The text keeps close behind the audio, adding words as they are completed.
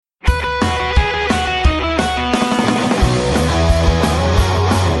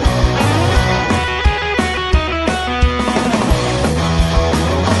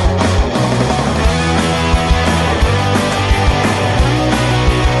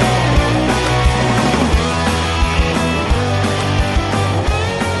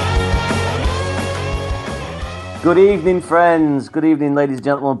Good evening, friends. Good evening, ladies and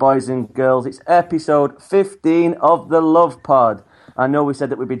gentlemen, boys and girls. It's episode 15 of the Love Pod. I know we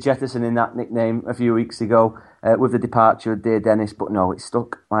said that we'd be jettisoning that nickname a few weeks ago with the departure of dear Dennis, but no, it's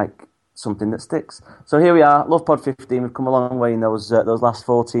stuck like something that sticks. So here we are, Love Pod 15. We've come a long way in those last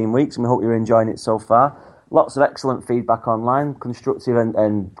 14 weeks, and we hope you're enjoying it so far. Lots of excellent feedback online, constructive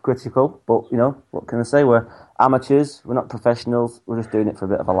and critical, but, you know, what can I say? We're amateurs, we're not professionals, we're just doing it for a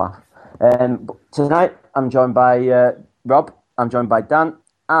bit of a laugh. But tonight, I'm joined by Rob, I'm joined by Dan,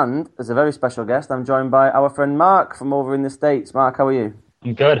 and as a very special guest, I'm joined by our friend Mark from over in the States. Mark, how are you?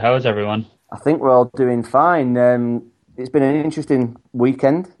 I'm good. How is everyone? I think we're all doing fine. It's been an interesting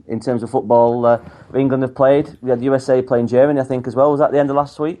weekend in terms of football. England have played. We had USA playing Germany, I think, as well. Was that the end of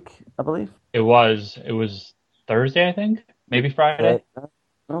last week, I believe? It was Thursday, I think. Maybe Friday.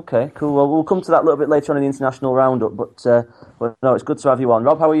 Okay, cool. Well, we'll come to that a little bit later on in the international roundup, but no, it's good to have you on.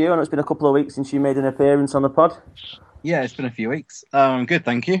 Rob, how are you? I know it's been a couple of weeks since you made an appearance on the pod. Yeah, it's been a few weeks. I'm good,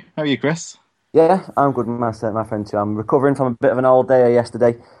 thank you. How are you, Chris? Yeah, I'm good, my friend too. I'm recovering from a bit of an all day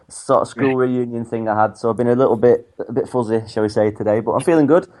yesterday, sort of school reunion thing I had, so I've been a bit fuzzy, shall we say, today, but I'm feeling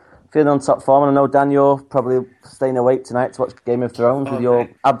good, feeling on top form, and I know, Dan, you're probably staying awake tonight to watch Game of Thrones with your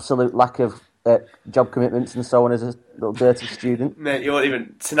absolute lack of job commitments and so on as a little dirty student. Mate, you won't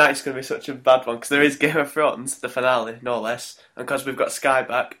even... Tonight's going to be such a bad one, because there is Game of Thrones, the finale, no less, and because we've got Sky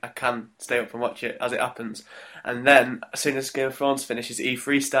back, I can stay up and watch it as it happens. And then, as soon as Game of Thrones finishes,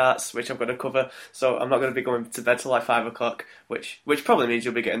 E3 starts, which I'm going to cover, so I'm not going to be going to bed till like 5 o'clock, which probably means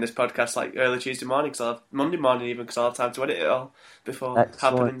you'll be getting this podcast like early Tuesday morning, Monday morning even, because I'll have time to edit it all before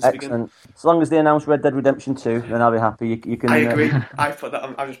happenings begin. As long as they announce Red Dead Redemption 2, then I'll be happy. You can. I agree. I've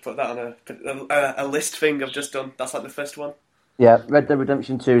just put that on a list thing I've just done. That's like the first one. Yeah, Red Dead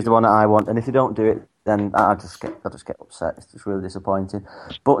Redemption 2 is the one that I want, and if they don't do it, then I'll just get upset. It's just really disappointing.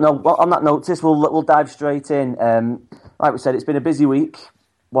 But no, on that note, we'll dive straight in. Like we said, it's been a busy week,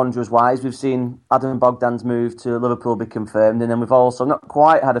 Wanderers-wise. We've seen Adam Bogdan's move to Liverpool be confirmed, and then we've also not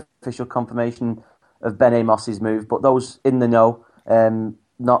quite had official confirmation of Ben Amos's move, but those in the know,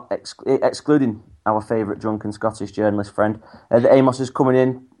 not excluding our favourite drunken Scottish journalist friend, that Amos is coming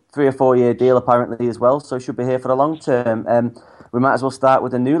in, 3 or 4 year deal apparently as well, so should be here for the long term. We might as well start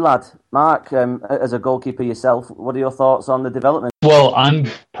with a new lad. Mark, as a goalkeeper yourself, what are your thoughts on the development? Well, I'm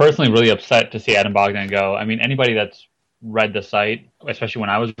personally really upset to see Adam Bogdan go. I mean, anybody that's read the site, especially when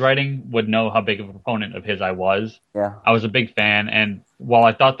I was writing, would know how big of a proponent of his I was. Yeah. I was a big fan, and while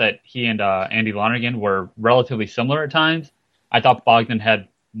I thought that he and Andy Lonergan were relatively similar at times, I thought Bogdan had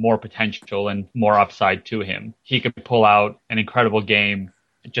more potential and more upside to him. He could pull out an incredible game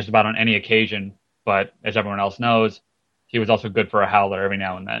just about on any occasion, but as everyone else knows, he was also good for a howler every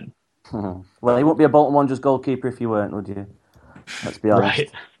now and then. Well, he wouldn't be a Bolton Wanderers goalkeeper if you weren't, would you? Let's be honest.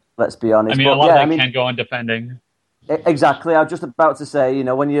 Right. Let's be honest. I mean, a lot of that can go on defending. Exactly. I was just about to say, you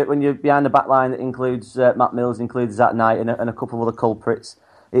know, when you're behind the back line that includes Matt Mills, includes Zat Knight and a couple of other culprits,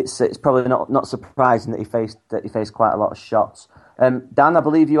 it's probably not surprising that he faced quite a lot of shots. Dan, I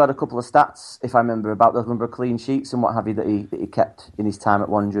believe you had a couple of stats, if I remember, about the number of clean sheets and what have you that he kept in his time at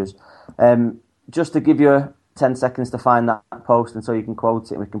Wanderers. Just to give you 10 seconds to find that post, and so you can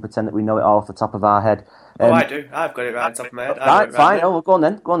quote it, and we can pretend that we know it all off the top of our head. I do. I've got it right on top of my head. Right, fine. Oh, well, go on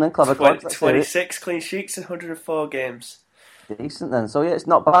then. Clever. 26 clean sheets in 104 games. Decent then. So yeah, it's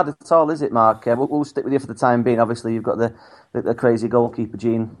not bad at all, is it, Mark? We'll stick with you for the time being. Obviously, you've got the crazy goalkeeper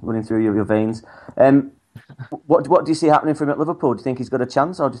gene running through your veins. What do you see happening for him at Liverpool? Do you think he's got a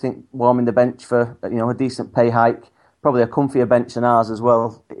chance, or do you think warming the bench for a decent pay hike, probably a comfier bench than ours as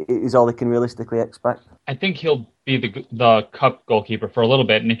well, is all they can realistically expect? I think he'll be the cup goalkeeper for a little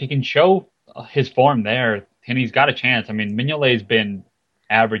bit, and if he can show his form there, then he's got a chance. I mean, Mignolet's been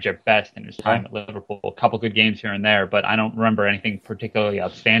average at best in his time at Liverpool. A couple good games here and there, but I don't remember anything particularly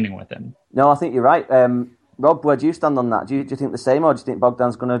outstanding with him. No, I think you're right. Rob, where do you stand on that? Do you think the same, or do you think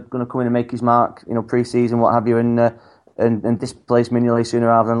Bogdan's going to come in and make his mark, pre-season, what have you, and displace Mignolet sooner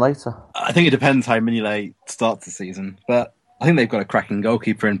rather than later? I think it depends how Mignolet starts the season, but I think they've got a cracking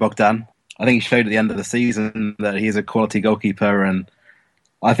goalkeeper in Bogdan. I think he showed at the end of the season that he is a quality goalkeeper, and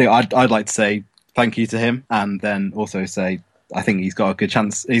I think I'd like to say thank you to him, and then also say I think he's got a good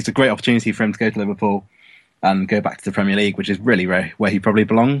chance. It's a great opportunity for him to go to Liverpool and go back to the Premier League, which is really where he probably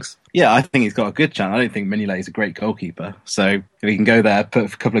belongs. Yeah, I think he's got a good chance. I don't think Mignolet is a great goalkeeper, so if he can go there,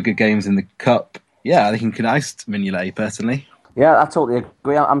 put a couple of good games in the Cup, yeah, I think he can oust Mignolet personally. Yeah, I totally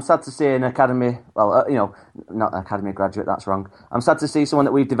agree. I'm sad to see an academy, not an academy graduate, that's wrong. I'm sad to see someone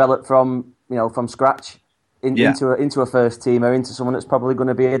that we've developed from scratch into a first teamer, into someone that's probably going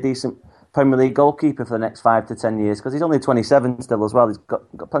to be a decent Premier League goalkeeper for the next 5 to 10 years, because he's only 27 still as well. He's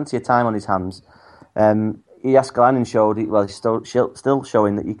got plenty of time on his hands. Iaskalainen showed, he's still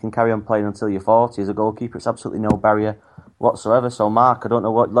showing that you can carry on playing until you're 40 as a goalkeeper. It's absolutely no barrier whatsoever. So, Mark, I don't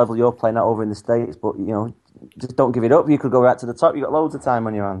know what level you're playing at over in the States, but, just don't give it up. You could go right to the top. You've got loads of time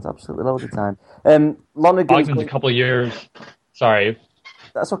on your hands, absolutely loads of time. Bogdan's a couple of years... Sorry.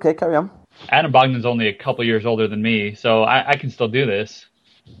 That's okay, carry on. Adam Bogdan's only a couple years older than me, so I can still do this.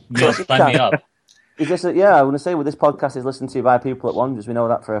 Sign me up. Is this I want to say, this podcast is listened to by people at Wanderers. We know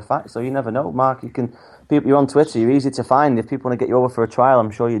that for a fact, so you never know. Mark, you're on Twitter, you're easy to find. If people want to get you over for a trial, I'm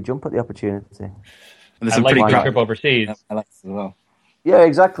sure you'd jump at the opopportunity. I'd like a trip overseas. I like this as well. Yeah,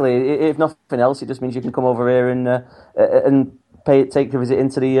 exactly. If nothing else, it just means you can come over here and take a visit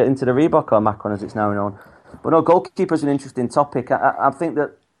into the Reebok, or Macron as it's now known. But no, goalkeeper's an interesting topic. I think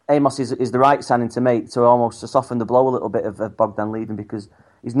that Amos is the right signing to make to almost soften the blow a little bit of Bogdan leaving, because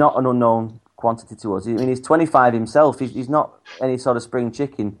he's not an unknown quantity to us. I mean, he's 25 himself. He's not any sort of spring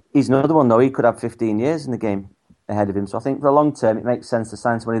chicken. He's another one, though. He could have 15 years in the game ahead of him. So I think for the long term, it makes sense to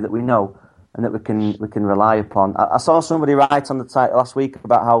sign somebody that we know and that we can rely upon. I saw somebody write on the site last week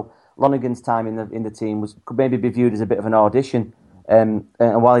about how Lonergan's time in the team could maybe be viewed as a bit of an audition. And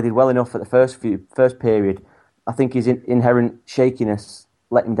while he did well enough at the first period, I think his inherent shakiness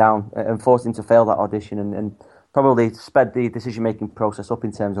let him down and forced him to fail that audition and probably sped the decision-making process up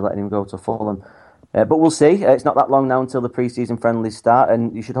in terms of letting him go to Fulham. But we'll see. It's not that long now until the pre-season friendlies start,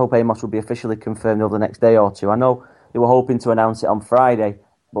 and you should hope Amos will be officially confirmed over the next day or two. I know they were hoping to announce it on Friday,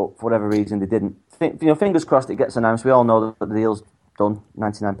 but for whatever reason they didn't. Fingers crossed it gets announced. We all know that the deal's done,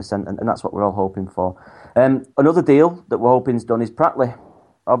 99%, and that's what we're all hoping for. Another deal that we're hoping is done is Pratley.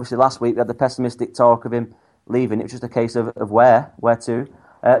 Obviously, last week we had the pessimistic talk of him leaving. It was just a case of where to.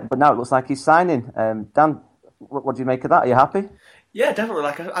 But now it looks like he's signing. Dan, what do you make of that? Are you happy? Yeah, definitely.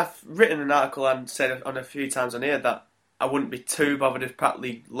 Like I've written an article and said on a few times on here that I wouldn't be too bothered if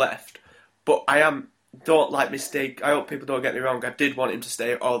Pratley left, but don't like mistake. I hope people don't get me wrong. I did want him to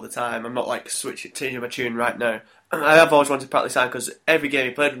stay all the time. I'm not like changing my tune right now. I have always wanted Pratley signed because every game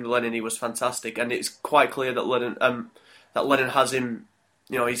he played under Lennon, he was fantastic, and it's quite clear that Lennon has him.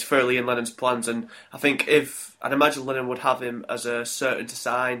 He's fairly in Lennon's plans, and I think I'd imagine Lennon would have him as a certain to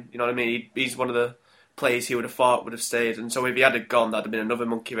sign. You know what I mean? He's one of the players he would have thought would have stayed, and so if he had gone, that'd have been another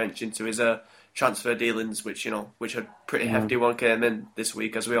monkey wrench into his transfer dealings, which a pretty hefty one came in this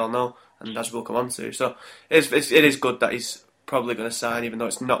week, as we all know, and as we'll come on to. So it is good that he's probably going to sign, even though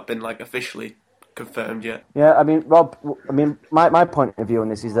it's not been officially confirmed yet. Yeah, I mean, Rob. My point of view on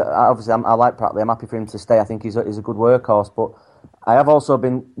this is that obviously I like Pratley. I'm happy for him to stay. I think he's a good workhorse, but I have also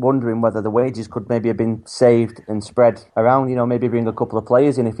been wondering whether the wages could maybe have been saved and spread around. Maybe bring a couple of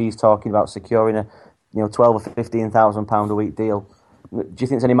players in if he's talking about securing a £12,000 or £15,000 a week deal. Do you think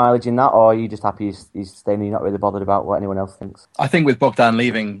there's any mileage in that, or are you just happy he's staying and you're not really bothered about what anyone else thinks? I think with Bogdan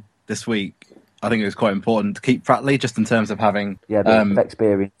leaving this week, I think it was quite important to keep Pratley just in terms of having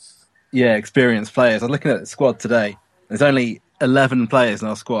experience. Yeah, experienced players. I'm looking at the squad today. There's only 11 players in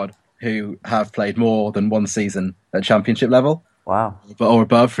our squad who have played more than one season at championship level. Wow. Or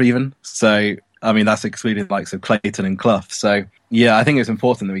above even. So, I mean, that's excluding the likes of Clayton and Clough. So, yeah, I think it was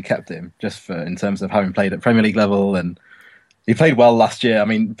important that we kept him just in terms of having played at Premier League level, and he played well last year. I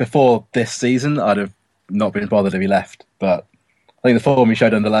mean, before this season, I'd have not been bothered if he left. But I think the form he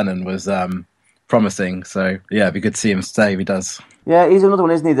showed under Lennon was promising. So, yeah, it'd be good to see him stay if he does. Yeah, he's another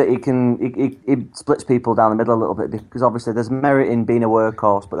one, isn't he, that he splits people down the middle a little bit, because obviously there's merit in being a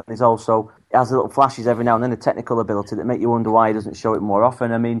workhorse, but there's also, he has little flashes every now and then, a technical ability that make you wonder why he doesn't show it more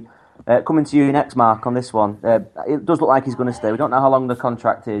often. I mean, coming to you next, Mark, on this one, it does look like he's going to stay. We don't know how long the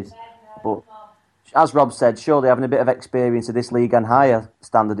contract is, but as Rob said, surely having a bit of experience of this league and higher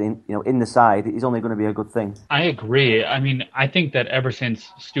standard in the side is only going to be a good thing. I agree. I mean, I think that ever since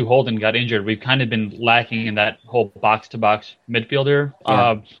Stu Holden got injured, we've kind of been lacking in that whole box-to-box midfielder,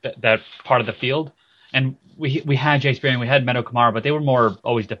 that part of the field. And we had Jay Spearing, we had Meadow Kamara, but they were more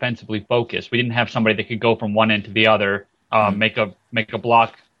always defensively focused. We didn't have somebody that could go from one end to the other, make a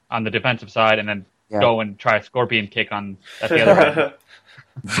block on the defensive side, and then go and try a scorpion kick at the other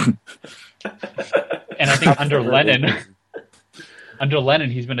end. And I think under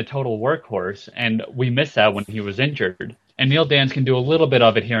Lennon, he's been a total workhorse, and we missed that when he was injured. And Neil Dance can do a little bit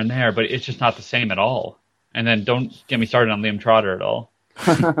of it here and there, but it's just not the same at all. And then don't get me started on Liam Trotter at all.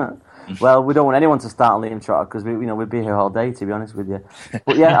 Well, we don't want anyone to start on Liam Trotter because we'd be here all day, to be honest with you.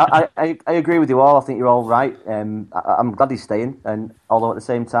 But yeah, I agree with you all. I think you're all right. I'm glad he's staying, and although at the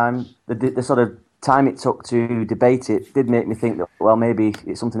same time the sort of time it took to debate it did make me think that, well, maybe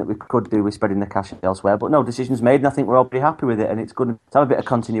it's something that we could do with spreading the cash elsewhere. But no, decisions made, and I think we're all pretty happy with it. And it's good to have a bit of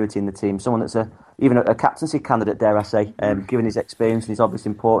continuity in the team. Someone that's even a captaincy candidate, dare I say, given his experience and his obvious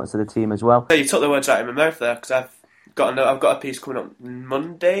importance to the team as well. You took the words out of my mouth there, because I've got a piece coming up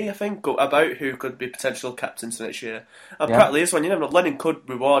Monday, I think, about who could be potential captains next year. And Pratley is one. You never know. Lennon could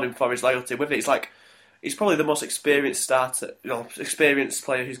reward him for his loyalty with it. It's like, he's probably the most experienced experienced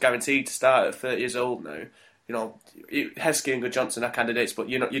player who's guaranteed to start at 30 years old now. Heskey and Goodjohnson are candidates, but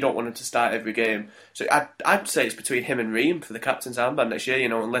you don't want him to start every game. So I'd say it's between him and Ream for the captain's armband next year.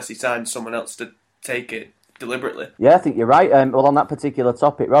 Unless he signs someone else to take it deliberately. Yeah, I think you're right. Well, on that particular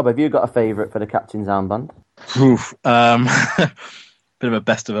topic, Rob, have you got a favourite for the captain's armband? Bit of a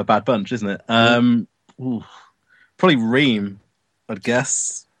best of a bad bunch, isn't it? Probably Ream, I'd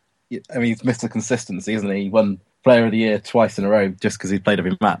guess. I mean, he's Mr. Consistency, isn't he? He won Player of the Year twice in a row just because he played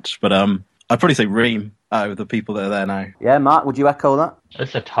every match. But I'd probably say Ream out of the people that are there now. Yeah, Mark, would you echo that?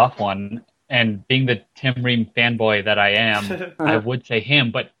 It's a tough one. And being the Tim Ream fanboy that I am, I would say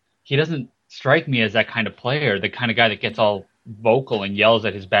him. But he doesn't strike me as that kind of player, the kind of guy that gets all vocal and yells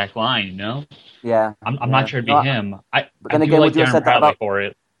at his back line, Yeah. I'm not sure it'd be him. But then again, like Darren Pratley for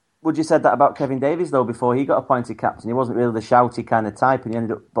it. Would you said that about Kevin Davies, though, before he got appointed captain? He wasn't really the shouty kind of type, and he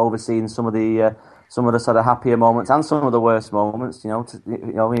ended up overseeing some of the sort of happier moments and some of the worst moments,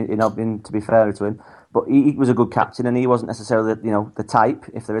 to be fair to him. But he was a good captain, and he wasn't necessarily, the type,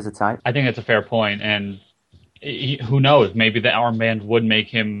 if there is a type. I think that's a fair point, and who knows? Maybe the armband would make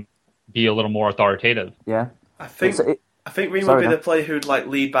him be a little more authoritative. Yeah. I think Ream would be the player who'd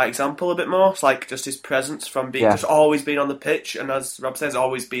lead by example a bit more. It's just his presence from being just always being on the pitch, and as Rob says,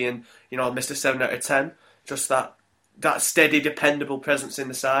 always being Mr. 7 out of 10. Just that steady, dependable presence in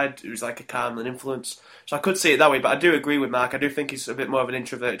the side who's like a calming influence. So I could see it that way, but I do agree with Mark. I do think he's a bit more of an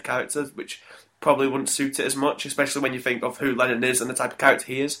introverted character, which probably wouldn't suit it as much, especially when you think of who Lennon is and the type of character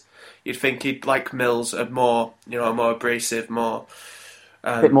he is. You'd think he'd like Mills, a more abrasive, more.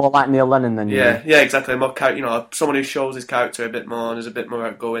 A bit more like Neil Lennon than you. Yeah, exactly. More someone who shows his character a bit more and is a bit more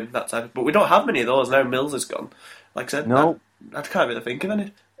outgoing, that type of. But we don't have many of those now. Mills is gone. Like I said, no, I can't really think of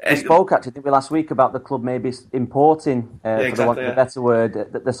any. We spoke actually, didn't we, last week about the club maybe importing, for the want of a better word,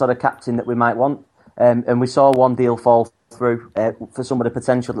 the sort of captain that we might want. And we saw one deal fall through for some of the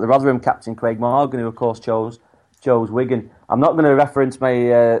potential. The Rotherham captain, Craig Morgan, who of course chose Wigan. I'm not going to reference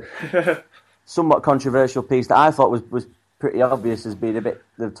my somewhat controversial piece that I thought was pretty obvious as being a bit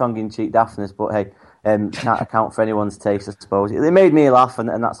of tongue-in-cheek daftness, but hey, can't account for anyone's taste, I suppose. It made me laugh,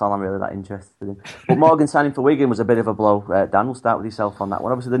 and that's all I'm really that interested in. But Morgan signing for Wigan was a bit of a blow. Dan, we'll start with yourself on that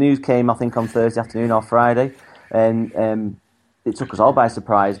one. Obviously, the news came, I think, on Thursday afternoon or Friday, and it took us all by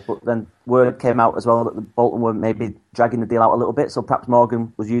surprise, but then word came out as well that the Bolton were maybe dragging the deal out a little bit, so perhaps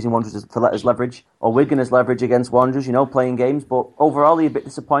Morgan was using Wanderers as leverage, or Wigan as leverage against Wanderers, playing games. But overall, are you a bit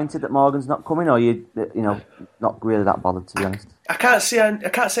disappointed that Morgan's not coming, or are you not really that bothered, to be honest? I can't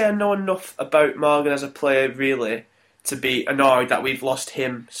say I know enough about Morgan as a player, really, to be annoyed that we've lost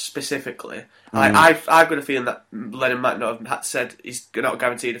him specifically. I've got a feeling that Lennon might not have said he's not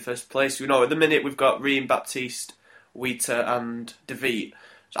guaranteed a first place. At the minute we've got Ream, Baptiste, Wheater and DeVete.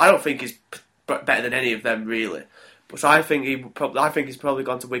 So I don't think he's better than any of them, really. But so I think he's probably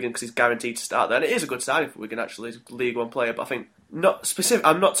gone to Wigan because he's guaranteed to start there. And it is a good signing for Wigan, actually. He's a League One player. But I think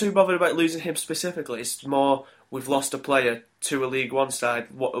I'm not too bothered about losing him specifically. It's more we've lost a player to a League One side,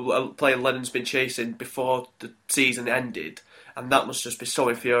 a player Lennon's been chasing before the season ended. And that must just be so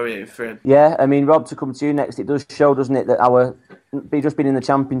infuriating for him. Yeah, I mean, Rob, to come to you next, it does show, doesn't it, that our just being in the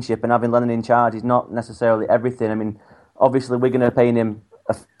Championship and having Lennon in charge is not necessarily everything. I mean, obviously, Wigan are paying him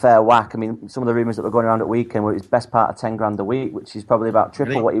a fair whack. I mean, some of the rumours that were going around at weekend were his best part of 10 grand a week, which is probably about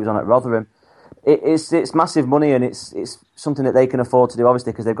triple what he was on at Rotherham. It's massive money, and it's something that they can afford to do,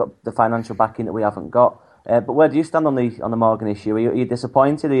 obviously, because they've got the financial backing that we haven't got. But where do you stand on the Morgan issue? Are you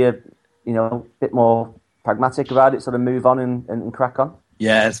disappointed? Are you a bit more pragmatic about it, sort of move on and crack on?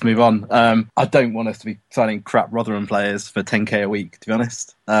 Yeah, let's move on. I don't want us to be signing crap Rotherham players for 10k a week, to be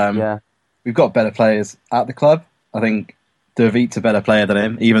honest. We've got better players at the club. I think DeVite's a better player than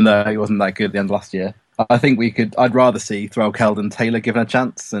him, even though he wasn't that good at the end of last year. I think I'd rather see Threlkeld and Taylor given a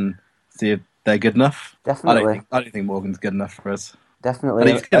chance and see if they're good enough. Definitely. I don't think Morgan's good enough for us. Definitely.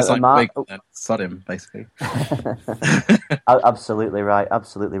 And he's going to sign Wigan and sod him, basically. Absolutely right.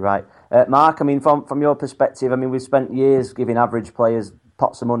 Absolutely right. Mark, I mean, from your perspective, I mean, we've spent years giving average players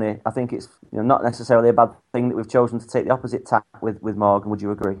pots of money. I think it's not necessarily a bad thing that we've chosen to take the opposite tack with Morgan. Would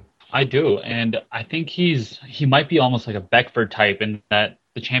you agree? I do, and I think he might be almost like a Beckford type in that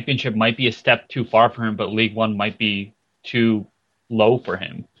the Championship might be a step too far for him, but League One might be too low for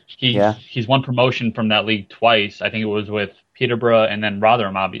him. He's won promotion from that league twice. I think it was with Peterborough and then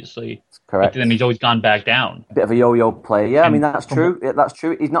Rotherham, obviously. Correct. But then he's always gone back down. A bit of a yo-yo player. Yeah, I mean, that's true. That's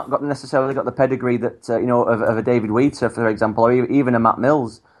true. He's not necessarily got the pedigree that, of a David Wheater, for example, or even a Matt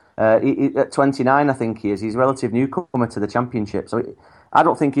Mills. At 29, I think he is. He's a relative newcomer to the Championship. So I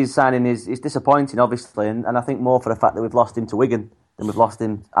don't think his signing is disappointing, obviously. And I think more for the fact that we've lost him to Wigan than we've lost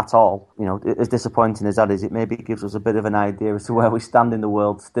him at all. As disappointing as that is, it maybe gives us a bit of an idea as to where we stand in the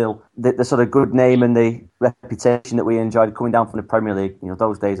world still. The sort of good name and the reputation that we enjoyed coming down from the Premier League,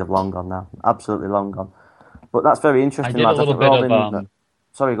 those days have long gone now. Absolutely long gone. But that's very interesting.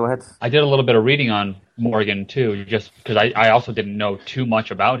 Sorry, go ahead. I did a little bit of reading on Morgan too, just because I also didn't know too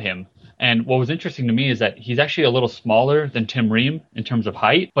much about him. And what was interesting to me is that he's actually a little smaller than Tim Ream in terms of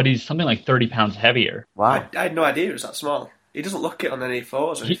height, but he's something like 30 pounds heavier. Wow. I had no idea he was that small. He doesn't look it on any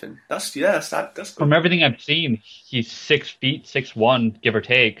photos or anything. That's good. From everything I've seen, he's 6 feet, 6'1", give or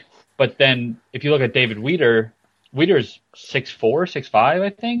take. But then if you look at David Wheater's 6'4", 6'5", I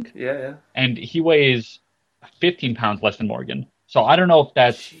think. Yeah. And he weighs 15 pounds less than Morgan. So I don't know if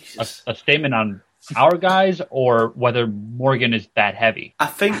that's a statement on our guys or whether Morgan is that heavy. I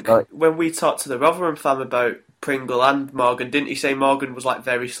think when we talked to the Rotherham fan about Pringle and Morgan, didn't he say Morgan was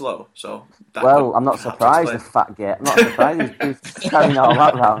very slow? So I'm not surprised the fat git. I'm not surprised he's carrying all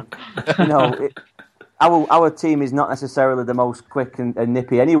that round. Our team is not necessarily the most quick and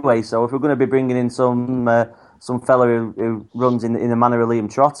nippy anyway. So if we're going to be bringing in some fella who runs in the manner of Liam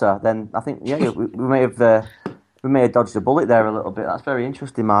Trotter, then I think we may have dodged a bullet there a little bit. That's very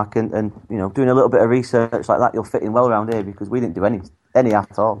interesting, Mark. And doing a little bit of research like that, you'll fit in well around here because we didn't do any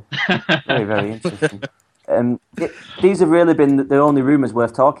at all. Very, very interesting. These have really been the only rumours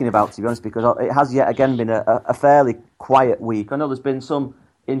worth talking about, to be honest, because it has yet again been a fairly quiet week. I know there's been some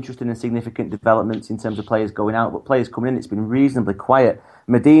interesting and significant developments in terms of players going out, but players coming in, it's been reasonably quiet.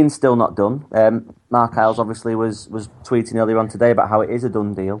 Medine's still not done. Mark Isles obviously was tweeting earlier on today about how it is a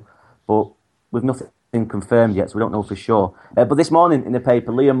done deal, but we've nothing confirmed yet, so we don't know for sure. But this morning in the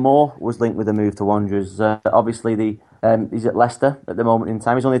paper, Liam Moore was linked with a move to Wanderers. Obviously, he's at Leicester at the moment in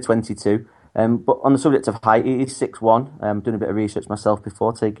time. He's only 22. But on the subject of height, he's 6'1". Doing a bit of research myself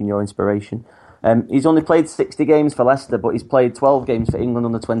before taking your inspiration. He's only played 60 games for Leicester, but he's played 12 games for England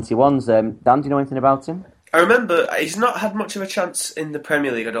under 21s. Dan, do you know anything about him? I remember he's not had much of a chance in the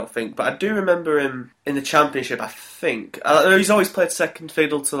Premier League, I don't think, but I do remember him in the Championship, I think. He's always played second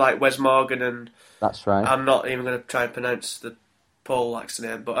fiddle to Wes Morgan and... That's right. I'm not even going to try and pronounce the Paul Lax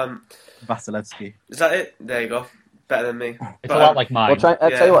name, but... Vasilevsky. Is that it? There you go. Better than me. It's a lot like mine. Well,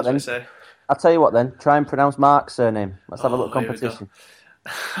 I'll tell you what then. Try and pronounce Mark's surname. Let's have a little competition.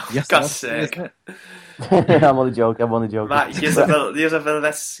 Yes, God's sake. I'm only joking. Mark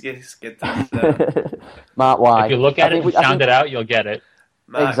Vasilevsky. Mark Y. If you look at it and sound it out, you'll get it.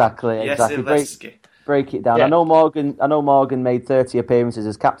 Mark, exactly. Break it down. Yeah. I know Morgan made 30 appearances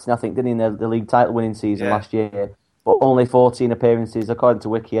as captain, I think, didn't he, in the league title winning season last year. But only 14 appearances, according to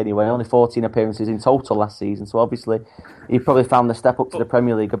Wiki anyway, only 14 appearances in total last season. So obviously, he probably found the step up to the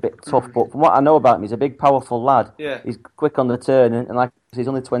Premier League a bit tough. But from what I know about him, he's a big, powerful lad. Yeah. He's quick on the turn, and like I said, he's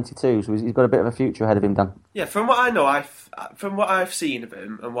only 22, so he's got a bit of a future ahead of him, Dan. Yeah, from what I know, from what I've seen of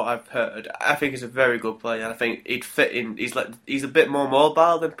him and what I've heard, I think he's a very good player. I think he'd fit in. He's a bit more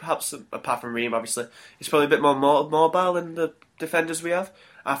mobile than perhaps, apart from Ream, obviously. He's probably a bit more mobile than the defenders we have.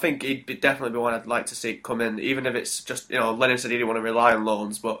 I think he'd definitely be one I'd like to see come in, even if it's just, Lennon said he didn't want to rely on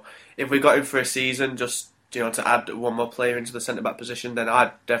loans, but if we got him for a season, just, to add one more player into the centre-back position, then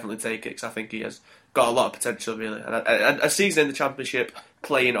I'd definitely take it, because I think he has got a lot of potential, really. And a season in the Championship,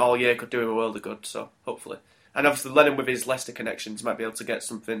 playing all year, could do him a world of good, so hopefully. And obviously Lennon, with his Leicester connections, might be able to get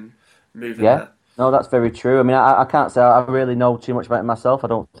something moving there. No, that's very true. I mean, I can't say I really know too much about him myself. I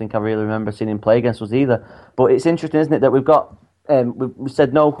don't think I really remember seeing him play against us either. But it's interesting, isn't it, that we've got... we've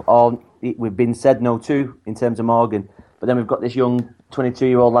said no, or we've been said no to in terms of Morgan, but then we've got this young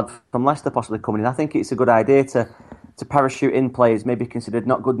 22-year-old lad from Leicester possibly coming in. I think it's a good idea to parachute in players maybe considered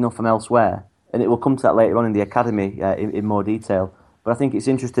not good enough from elsewhere, and it will come to that later on in the academy in more detail. But I think it's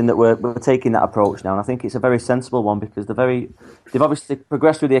interesting that we're taking that approach now, and I think it's a very sensible one because they've obviously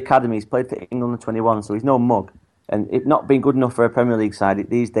progressed through the academy. He's played for England under 21, so he's no mug. And it not being good enough for a Premier League side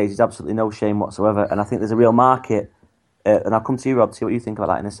these days is absolutely no shame whatsoever. And I think there's a real market. And I'll come to you, Rob, to see what you think about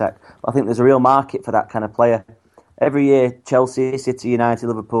that in a sec. But I think there's a real market for that kind of player. Every year, Chelsea, City, United,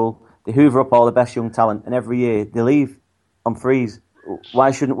 Liverpool, they hoover up all the best young talent, and every year they leave on freeze.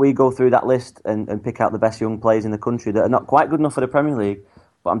 Why shouldn't we go through that list and pick out the best young players in the country that are not quite good enough for the Premier League,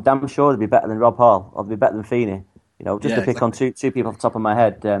 but I'm damn sure they'd be better than Rob Hall, or they'd be better than Feeney, Just to pick on two people off the top of my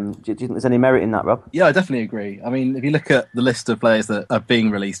head, do you think there's any merit in that, Rob? Yeah, I definitely agree. I mean, if you look at the list of players that are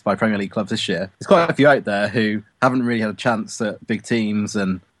being released by Premier League clubs this year, there's quite a few out there who haven't really had a chance at big teams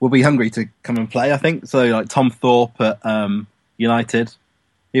and will be hungry to come and play, I think. So, like Tom Thorpe at United,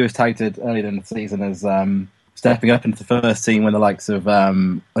 he was touted earlier in the season as stepping up into the first team when the likes of, I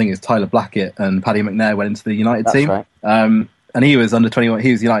think it was Tyler Blackett and Paddy McNair went into the United team. Right. And he was under 21.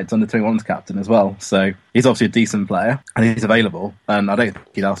 He was United's under 21s captain as well. So he's obviously a decent player, and he's available. And I don't think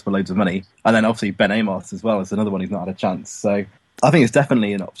he'd ask for loads of money. And then obviously Ben Amos as well is another one who's not had a chance. So I think it's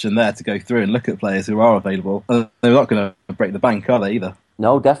definitely an option there to go through and look at players who are available. They're not going to break the bank, are they, either?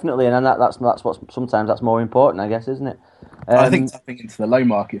 No, definitely. And that's what sometimes that's more important, I guess, isn't it? I think tapping into the low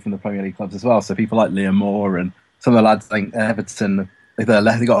market from the Premier League clubs as well. So people like Liam Moore and some of the lads, I think Everton, they've got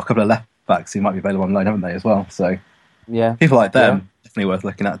a couple of left backs who might be available on loan, haven't they, as well? So yeah, people like them definitely worth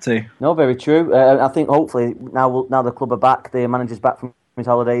looking at too. No, very true. I think hopefully now the club are back, the manager's back from his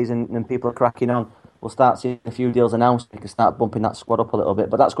holidays, and people are cracking on. We'll start seeing a few deals announced. We can start bumping that squad up a little bit.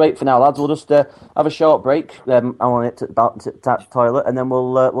 But that's great for now, lads. We'll just have a short break. I want it to the toilet, and then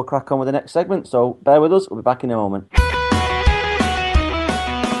we'll crack on with the next segment. So bear with us. We'll be back in a moment.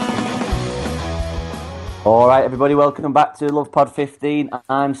 All right, everybody, welcome back to Love Pod 15.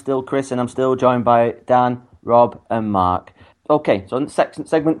 I'm still Chris, and I'm still joined by Dan, Rob, and Mark. Okay, so in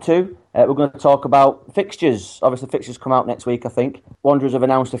segment 2, we're going to talk about fixtures. Obviously, fixtures come out next week, I think. Wanderers have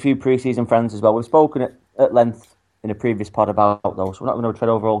announced a few pre-season friends as well. We've spoken at length in a previous pod about those, so we're not going to tread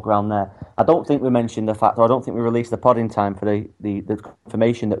over all ground there. I don't think we mentioned the fact, or I don't think we released the pod in time for the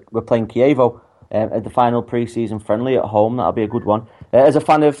confirmation that we're playing Chievo at the final pre-season friendly at home. That'll be a good one. As a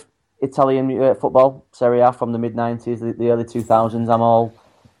fan of Italian football, Serie A from the mid-90s, the early 2000s, I'm all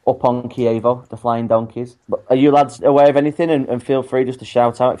up on Chievo, the Flying Donkeys. But are you lads aware of anything? And feel free just to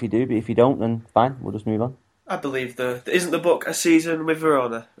shout out if you do, but if you don't, then fine, we'll just move on. I believe isn't the book A Season with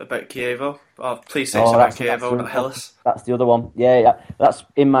Verona about Chievo? Oh, please say it's about Chievo, not Hellas. That's the other one. Yeah, that's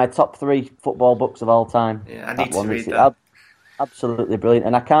in my top 3 football books of all time. Yeah, I need to read that. Absolutely brilliant.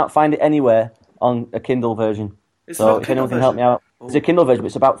 And I can't find it anywhere on a Kindle version. So if anyone can help me out. It's a Kindle version, but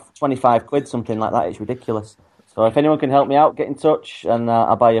it's about 25 quid, something like that. It's ridiculous. So if anyone can help me out, get in touch, and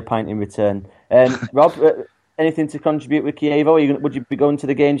I'll buy you a pint in return. Rob, anything to contribute with Chievo? Would you be going to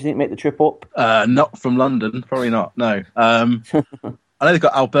the game? Do you think make the trip up? Not from London, probably not. No. I know they've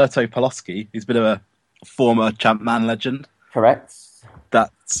got Alberto Paloschi, who's a bit of a former Champ Man legend. Correct.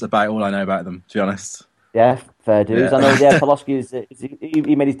 That's about all I know about them, to be honest. Yeah, fair dues. Yeah. I know. Paloschi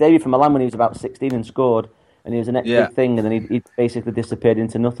he made his debut for Milan when he was about 16 and scored, and he was the next big thing, and then he basically disappeared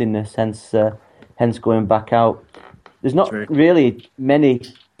into nothingness. Hence going back out. There's not really many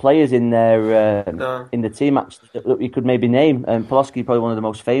players in there in the team actually that we could maybe name. Paloschi probably one of the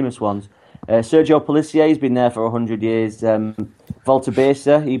most famous ones. Sergio Pellicier's been there for 100 years. Walter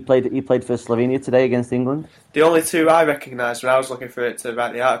Besa, he played for Slovenia today against England. The only two I recognised when I was looking for it to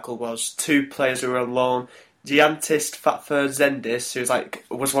write the article was 2 players who were on loan. Giantis Fatfer Zendis,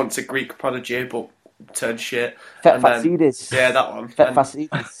 who was once a Greek prodigy but turned shit. Fatsidis. Yeah, that one.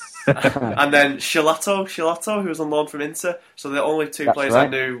 Fatsidis. And then Shilato, who was on loan from Inter. So the only 2 players I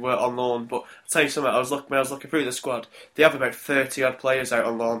knew were on loan. But I'll tell you something, when I was looking through the squad, they have about 30 odd players out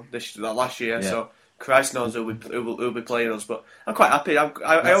on loan last year. Yeah. So Christ knows who will be playing us. But I'm quite happy.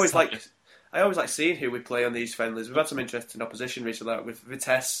 I always like seeing who we play on these friendlies. We've had some interesting opposition recently, like with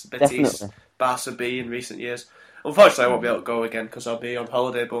Vitesse, Betis, Definitely. Barca B in recent years. Unfortunately, I won't be able to go again because I'll be on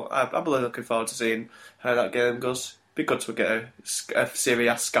holiday. But I'm really looking forward to seeing how that game goes. Be good to get a Serie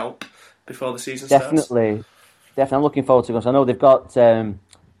A scalp before the season starts. Definitely. I'm looking forward to it because I know they've got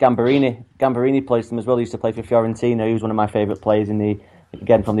Gambarini. Gambarini plays them as well. He used to play for Fiorentina. He was one of my favourite players from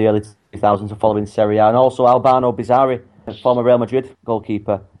the early 2000s following Serie A. And also Albano Bizzarri, former Real Madrid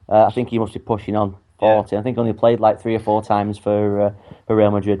goalkeeper. I think he must be pushing on 40. I think he only played like 3 or 4 times for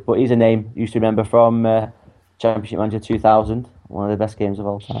Real Madrid. But he's a name you used to remember from Championship Manager 2000. One of the best games of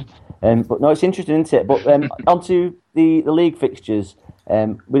all time. But no, it's interesting, isn't it? But onto the league fixtures.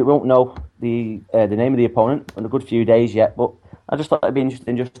 We won't know the name of the opponent in a good few days yet. But I just thought it'd be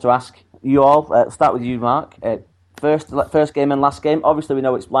interesting just to ask you all. Start with you, Mark. First game and last game. Obviously, we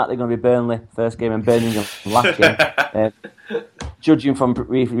know it's likely going to be Burnley first game and Birmingham last game. Judging from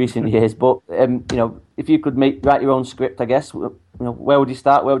recent years, but if you could write your own script, I guess. Where would you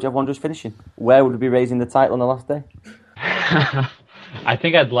start? Where would you have Wanderers finishing? Where would we be raising the title on the last day? I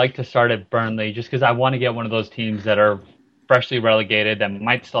think I'd like to start at Burnley just because I want to get one of those teams that are freshly relegated that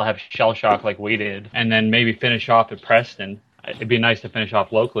might still have shell shock like we did, and then maybe finish off at Preston. it'd be nice to finish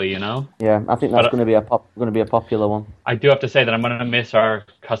off locally, Yeah, I think that's going to be a popular one. I do have to say that I'm going to miss our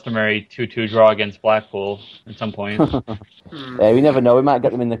customary 2-2 draw against Blackpool at some point. Yeah, we never know. We might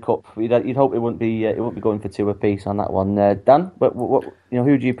get them in the cup. You'd hope it wouldn't be going for 2 apiece on that one. Dan, what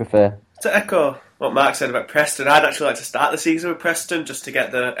who do you prefer? To echo what Mark said about Preston, I'd actually like to start the season with Preston just to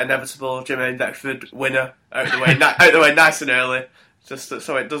get the inevitable Jermaine Beckford winner out of the way, out the way nice and early. Just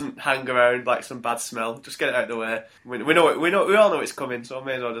so it doesn't hang around like some bad smell. Just get it out of the way. We all know it's coming, so I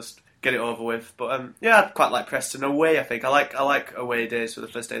may as well just get it over with. But yeah, I'd quite like Preston away. I think I like away days for the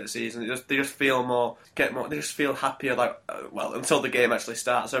first day of the season. They just feel they just feel happier. Like until the game actually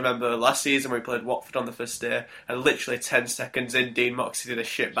starts. I remember last season we played Watford on the first day, and literally 10 seconds in, Dean Moxey did a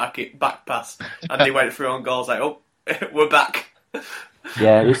shit back pass, and they went through on goals. Like, oh, we're back.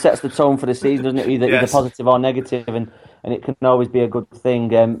 Yeah, it sets the tone for the season, doesn't it? Either positive or negative, and it can always be a good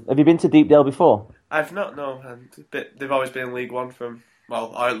thing. Have you been to Deepdale before? I've not, no. They've always been in League One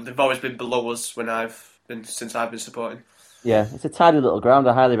they've always been below us since I've been supporting. Yeah, it's a tidy little ground.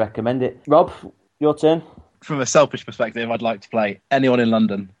 I highly recommend it. Rob, your turn. From a selfish perspective, I'd like to play anyone in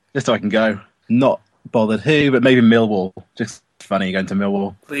London, just so I can go. Not bothered who, but maybe Millwall. Just funny going to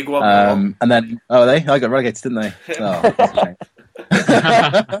Millwall. League One. And then, I got relegated, didn't they? Oh, that's a shame.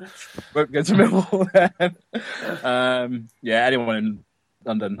 Won't go to Millwall then. Yeah, anyone in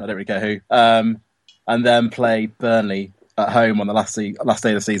London, I don't really care who. And then play Burnley at home on the last day of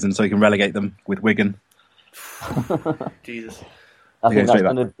the season, so you can relegate them with Wigan. Jesus. I think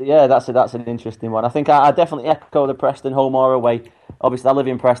that's an interesting one. I think I definitely echo the Preston home or away. Obviously, I live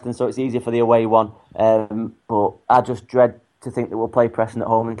in Preston, so it's easier for the away one. But I just dread to think that we'll play Preston at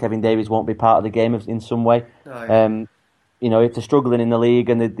home and Kevin Davies won't be part of the game in some way. Oh, yeah. If they're struggling in the league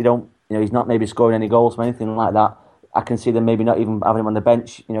and they don't, he's not maybe scoring any goals or anything like that, I can see them maybe not even having him on the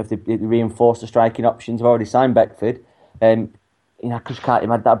bench. If they reinforce the striking options, I've already signed Beckford. I just can't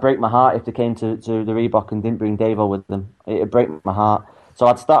imagine. That'd break my heart if they came to the Reebok and didn't bring Davo with them. It'd break my heart. So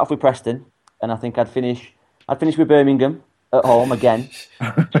I'd start off with Preston, and I think I'd finish with Birmingham at home again.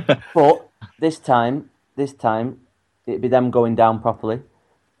 But this time, it'd be them going down properly.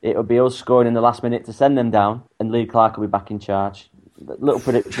 It would be us scoring in the last minute to send them down, and Lee Clark will be back in charge. Little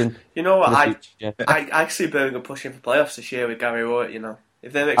prediction. You know what? I see Birmingham pushing for playoffs this year with Gary Rowett.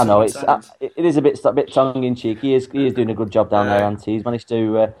 If they make I know it is a bit tongue in cheek. He is doing a good job down there, and he's managed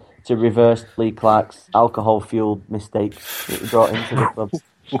to reverse Lee Clark's alcohol fueled mistake that he brought into the club.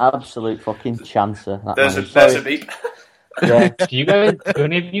 Absolute fucking chancer. There's a beep. Yeah. Do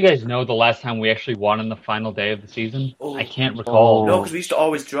any of you guys know the last time we actually won on the final day of the season? I can't recall. No, because we used to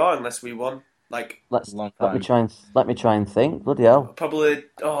always draw unless we won. Let me try and think. Bloody hell! Probably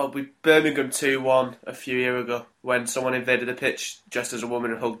we Birmingham 2-1 a few years ago when someone invaded the pitch dressed as a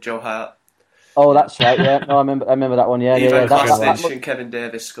woman and hugged Joe Hart. Oh, that's right. Yeah, no, I remember that one. Yeah, Ivan yeah. Kostic and Kevin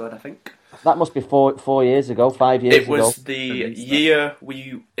Davis scored, I think. That must be 4 years ago, 5 years ago. It was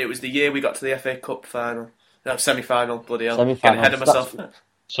the year we got to the FA Cup final. No, semi-final. Bloody hell! Getting ahead of myself.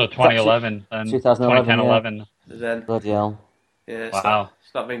 So 2011 and 2010, 11. Then bloody hell. Yeah. Wow.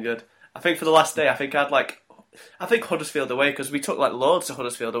 It's not been good. I think for the last day, I think Huddersfield away, because we took loads to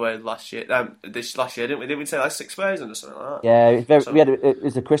Huddersfield away last year. This last year, didn't we? Didn't we take 6,000 or something like that? Yeah, it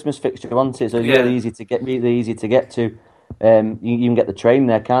was a Christmas fixture, wasn't it? So it's really easy to get to. You can get the train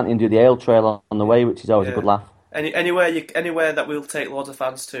there, can't you? And do the Ale Trail on the way, which is always a good laugh. Anywhere that we'll take loads of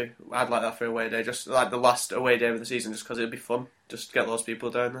fans to, I'd like that for away day. Just like the last away day of the season, just because it'd be fun. Just get loads of people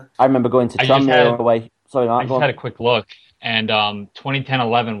down there. I remember going to Tranmere away. Sorry, Mark, I just had a quick look, and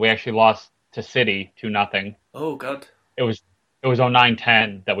 2010-11 we actually lost to City 2-0. Oh God! It was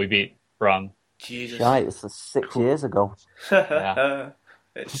 09-10 that we beat from. Jesus, right, it's 6 years ago. Yeah.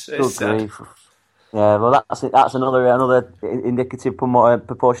 It's sad. Yeah, well, that's another indicative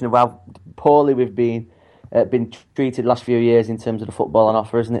proportion of how poorly we've been treated the last few years in terms of the football on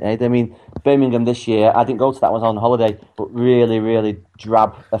offer, isn't it? I mean, Birmingham this year, I didn't go to that one, I was on holiday, but really, really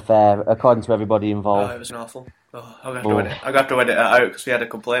drab affair, according to everybody involved. Oh, it was awful. I'm going to have to edit that out, because we had a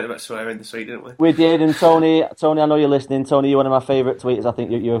complaint about swearing this week, didn't we? We did, and Tony, I know you're listening. Tony, you're one of my favourite tweeters. I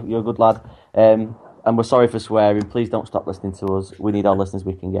think you're a good lad. And we're sorry for swearing. Please don't stop listening to us. We need all listeners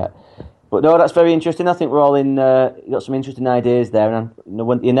we can get. But no, that's very interesting. I think we're all in. You got some interesting ideas there, and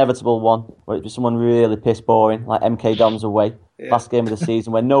when the inevitable one, where it's someone really piss boring, like MK Dons away, last game of the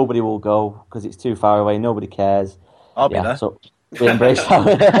season, where nobody will go because it's too far away, nobody cares. I'll be there. So we embrace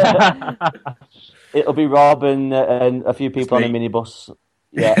that. It'll be Rob and a few people on a minibus,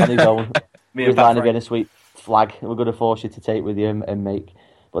 on his own. With line again a sweet flag. We're going to force you to take with you and make.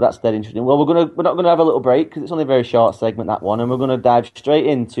 But that's dead interesting. Well, we're not gonna have a little break because it's only a very short segment, that one, and we're gonna dive straight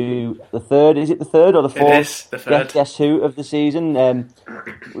into the third. Is it the third or the fourth? It is the third. Guess who of the season?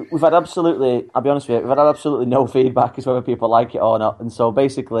 We've had absolutely. I'll be honest with you. We've had absolutely no feedback as whether people like it or not. And so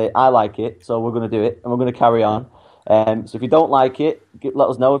basically, I like it, so we're gonna do it, and we're gonna carry on. So if you don't like it, let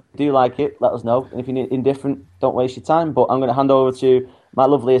us know. If you do like it, let us know. And if you're indifferent, don't waste your time. But I'm going to hand over to my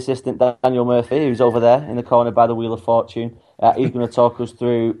lovely assistant, Daniel Murphy, who's over there in the corner by the Wheel of Fortune. He's going to talk us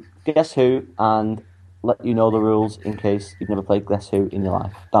through Guess Who and let you know the rules in case you've never played Guess Who in your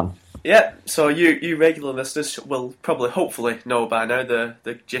life. Dan. Yeah, so you regular listeners will probably, hopefully, know by now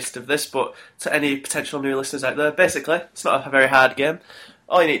the gist of this, but to any potential new listeners out there, basically, it's not a very hard game.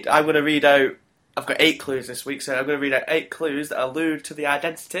 All you need, I'm going to read out, I've got 8 clues this week, so I'm going to read out 8 clues that allude to the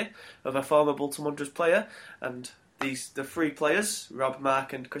identity of a former Bolton Wanderers player, and the 3 players, Rob,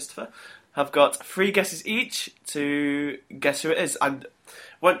 Mark and Christopher, have got 3 guesses each to guess who it is. And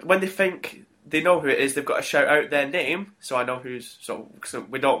when they think they know who it is, they've got to shout out their name, so I know who's. So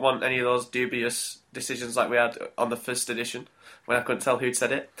we don't want any of those dubious decisions like we had on the first edition when I couldn't tell who'd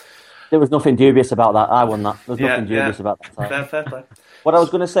said it. There was nothing dubious about that. I won that. There was nothing dubious about that. Fair play. What I was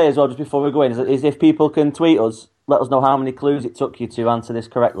going to say as well, just before we go in, is if people can tweet us, let us know how many clues it took you to answer this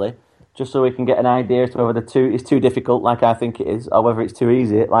correctly, just so we can get an idea as to whether it's too difficult, like I think it is, or whether it's too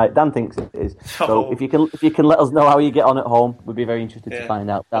easy, like Dan thinks it is. So if you can let us know how you get on at home, we'd be very interested to find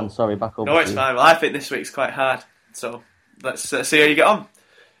out. Dan, sorry, back over. No, it's fine. Well, I think this week's quite hard, so let's see how you get on.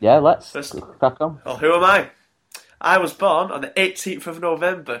 Yeah, let's crack on. Well, who am I? I was born on the 18th of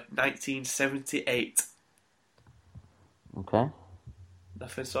November, 1978. Okay.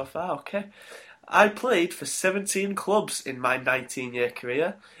 Nothing so far, okay. I played for 17 clubs in my 19-year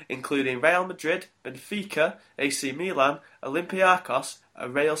career, including Real Madrid, Benfica, AC Milan, Olympiacos,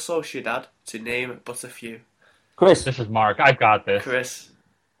 and Real Sociedad, to name but a few. Chris. This is Mark. I've got this. Chris.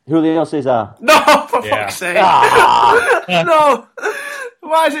 Julio Cesar. No, for fuck's sake. No.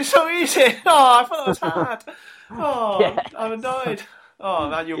 Why is it so easy? Oh, I thought it was hard. Oh, yes. I'm annoyed. Oh,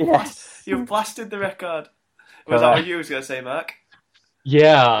 man, you've blasted the record. Was that what you was going to say, Mark?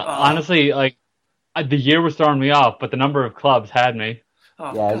 Yeah, honestly, like, the year was throwing me off, but the number of clubs had me.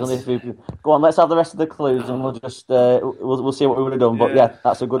 Oh, yeah, there's only 3 people. Go on, let's have the rest of the clues, and we'll just we'll see what we would have done. But yeah,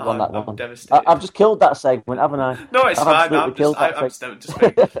 that's a good one. That one. I've just killed that segment, haven't I? No, it's fine.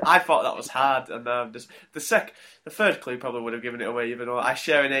 I thought that was hard, and the third clue probably would have given it away. Even though I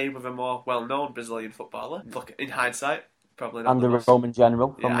share a name with a more well-known Brazilian footballer. Look, in hindsight, probably not. And the Roman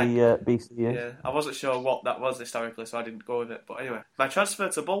general from the BC years. Yeah, I wasn't sure what that was historically, so I didn't go with it. But anyway, my transfer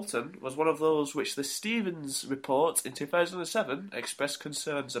to Bolton was one of those which the Stevens report in 2007 expressed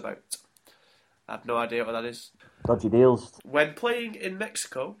concerns about. I have no idea what that is. Dodgy deals. When playing in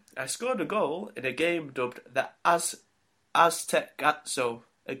Mexico, I scored a goal in a game dubbed the Aztecazo,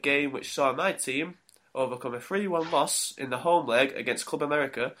 a game which saw my team overcome a 3-1 loss in the home leg against Club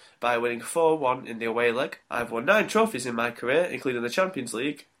America by winning 4-1 in the away leg. I've won 9 trophies in my career, including the Champions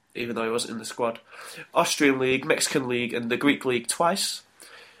League, even though he wasn't in the squad, Austrian League, Mexican League and the Greek League twice.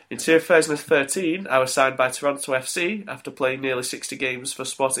 In 2013, I was signed by Toronto FC after playing nearly 60 games for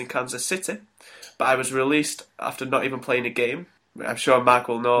Sporting Kansas City, but I was released after not even playing a game. I'm sure Mark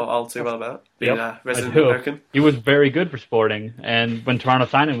will know all too well about being a resident American. He was very good for Sporting, and when Toronto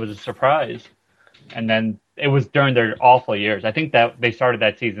signed him, it was a surprise. And then it was during their awful years. I think that they started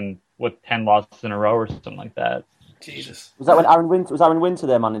that season with 10 losses in a row or something like that. Jesus. Was that when Aaron Winter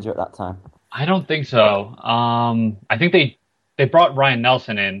their manager at that time? I don't think so. I think they brought Ryan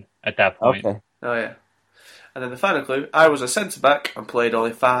Nelson in at that point. Okay. Oh, yeah. And then the final clue, I was a centre-back and played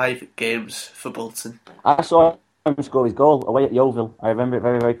only 5 games for Bolton. I saw him score his goal away at Yeovil. I remember it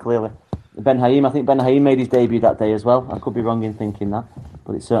very, very clearly. Ben Haim made his debut that day as well. I could be wrong in thinking that,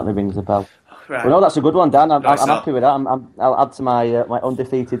 but it certainly rings a bell. Right. Well, no, that's a good one, Dan. I'm happy with that. I'll add to my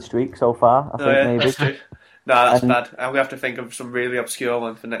undefeated streak so far. I think maybe. That's true. No, that's bad. I'm going to have to think of some really obscure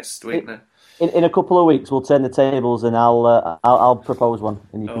one for next week now. In a couple of weeks, we'll turn the tables and I'll propose one,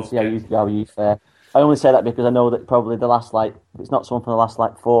 and you can see how you fare. I only say that because I know that probably the last if it's not someone from the last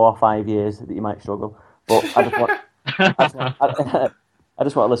 4 or 5 years that you might struggle. But I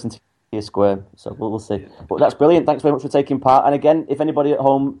just want to listen to you squirm. So we'll see. But that's brilliant. Thanks very much for taking part. And again, if anybody at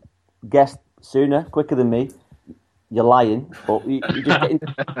home guessed quicker than me, you're lying. But you just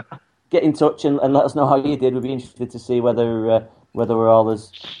get in touch and let us know how you did. We'd be interested to see whether we're all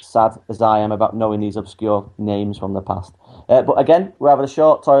as sad as I am about knowing these obscure names from the past. But again, we're having a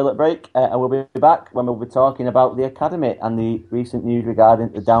short toilet break, and we'll be back when we'll be talking about the academy and the recent news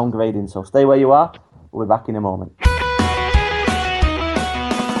regarding the downgrading. So stay where you are. We'll be back in a moment.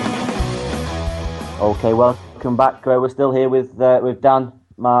 Okay, welcome back. We're still here with Dan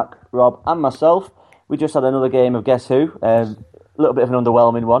Mark, Rob, and myself. We just had another game of Guess Who. A little bit of an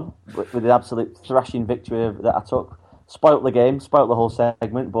underwhelming one, with the absolute thrashing victory that I took. Spoilt the game, spoilt the whole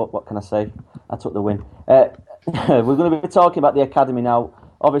segment, but what can I say? I took the win. We're going to be talking about the academy now.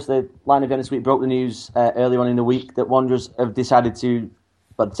 Obviously, Line Event this week broke the news earlier on in the week that Wanderers have decided to,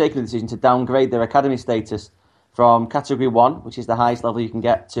 taken the decision to downgrade their academy status from Category 1, which is the highest level you can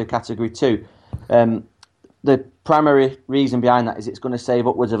get, to Category 2. The primary reason behind that is it's going to save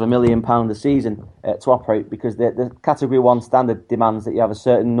upwards of £1 million a season to operate, because the Category 1 standard demands that you have a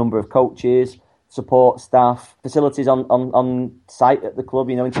certain number of coaches, support staff, facilities on site at the club,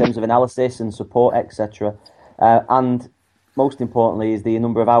 in terms of analysis and support, etc. And most importantly is the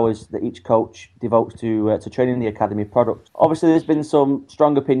number of hours that each coach devotes to training the academy product. Obviously, there's been some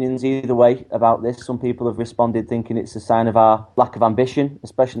strong opinions either way about this. Some people have responded thinking it's a sign of our lack of ambition,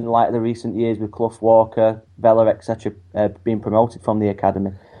 especially in the light of the recent years with Clough, Walker, Vella, etc. Being promoted from the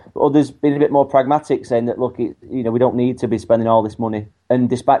academy. But others been a bit more pragmatic, saying that, look, we don't need to be spending all this money. And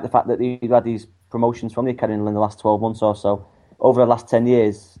despite the fact that you've had these promotions from the academy in the last 12 months or so, over the last 10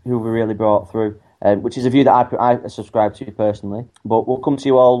 years, who have we really brought through? Which is a view that I subscribe to personally. But we'll come to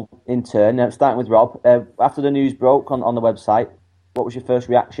you all in turn. Starting with Rob. After the news broke on the website, what was your first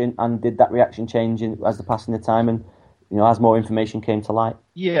reaction? And did that reaction change as the passing of time and as more information came to light?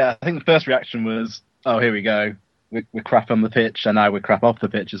 Yeah, I think the first reaction was, oh, here we go. We're crap on the pitch, and now we're crap off the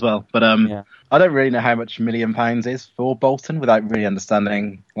pitch as well. But I don't really know how much £1 million is for Bolton without really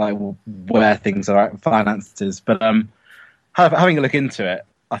understanding where things are at, finances. But having a look into it,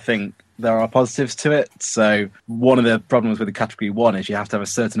 I think there are positives to it. So one of the problems with the Category 1 is you have to have a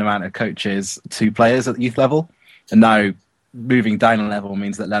certain amount of coaches to players at the youth level. And now moving down a level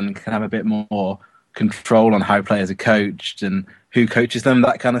means that Lennon can have a bit more control on how players are coached and who coaches them,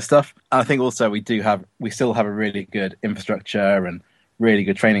 that kind of stuff. And I think also we still have a really good infrastructure and really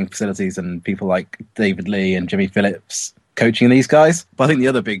good training facilities and people like David Lee and Jimmy Phillips coaching these guys. But I think the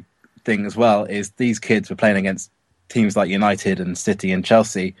other big thing as well is these kids were playing against teams like United and City and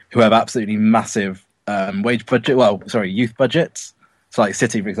Chelsea, who have absolutely massive youth budgets. So like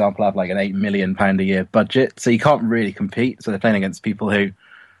City, for example, have like an £8 million a year budget. So you can't really compete. So they're playing against people who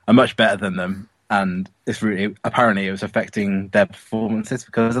are much better than them. And apparently it was affecting their performances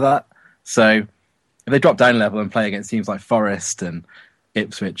because of that. So if they drop down a level and play against teams like Forest and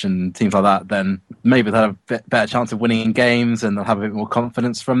Ipswich and teams like that, then maybe they'll have a bit better chance of winning in games and they'll have a bit more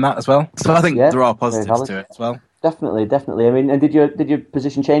confidence from that as well. So I think there are positives to it as well. Definitely. I mean, and did your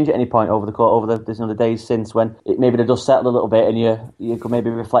position change at any point over the days since, when it maybe the dust settled a little bit and you could maybe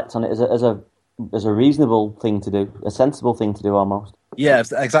reflect on it as a reasonable thing to do, a sensible thing to do almost? Yeah,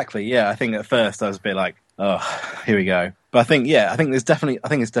 exactly. Yeah, I think at first I was a bit like, oh, here we go. But I think it's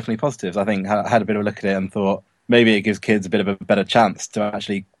definitely positives. I think I had a bit of a look at it and thought maybe it gives kids a bit of a better chance to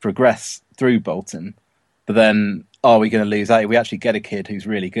actually progress through Bolton. But then, are we going to lose out? We actually get a kid who's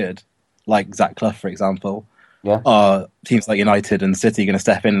really good, like Zach Clough, for example. Yeah. Are teams like United and City going to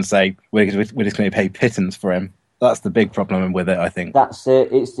step in and say, we're just going to pay pittance for him? That's the big problem with it, I think. That's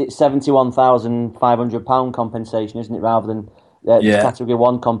it. It's £71,500 compensation, isn't it, rather than the Category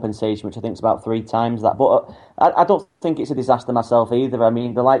 1 compensation, which I think is about 3 times that. But I don't think it's a disaster myself either. I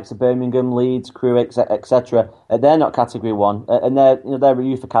mean, the likes of Birmingham, Leeds, Crewe, etc., they're not Category 1, and their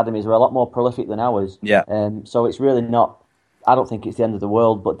youth academies are a lot more prolific than ours. Yeah. So it's really not. I don't think it's the end of the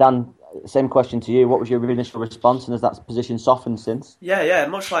world. But Dan, same question to you. What was your initial response, and has that position softened since? Yeah.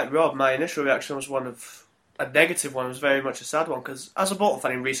 Much like Rob, my initial reaction was a negative one. It was very much a sad one, because as a Bolton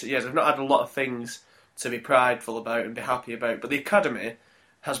fan in recent years, I've not had a lot of things to be prideful about and be happy about. But the academy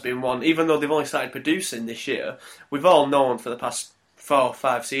has been one, even though they've only started producing this year, we've all known for the past 4 or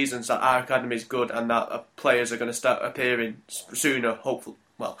 5 seasons that our academy is good and that players are going to start appearing sooner, hopefully.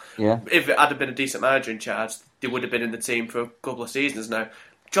 Well, if it had been a decent manager in charge, they would have been in the team for a couple of seasons now.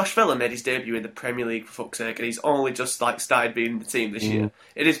 Josh Villa made his debut in the Premier League, for fuck's sake, and he's only just started being in the team this year.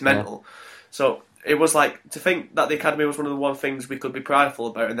 It is mental. So it was to think that the academy was one of the one things we could be prideful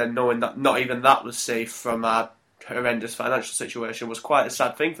about, and then knowing that not even that was safe from our horrendous financial situation was quite a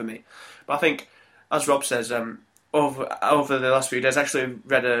sad thing for me. But I think, as Rob says, over the last few days, I actually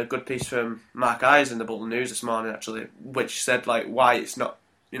read a good piece from Mark Eyes in the Bolton News this morning, actually, which said why it's not,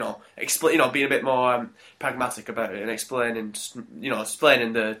 being a bit more pragmatic about it and explaining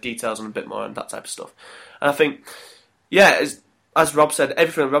the details and a bit more and that type of stuff. And I think, as Rob said,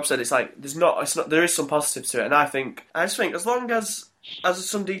 everything Rob said, there is some positives to it, and I just think as long as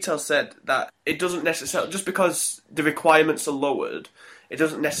some details said, that it doesn't necessarily, just because the requirements are lowered, it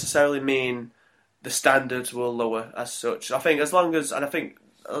doesn't necessarily mean the standards will lower as such. I think a lot of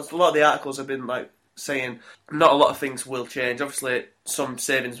the articles have been saying not a lot of things will change. Obviously, some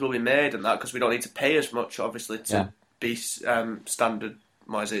savings will be made and that because we don't need to pay as much, obviously, to be standard.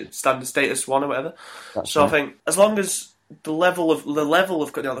 What is it? Standard status 1 or whatever. That's so right. I think as long as the level of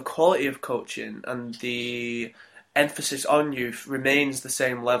the quality of coaching and the emphasis on youth remains the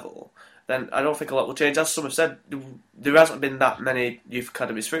same level, then I don't think a lot will change. As some have said, there hasn't been that many youth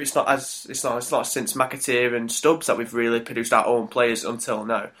academies through. It's not since McAteer and Stubbs that we've really produced our own players until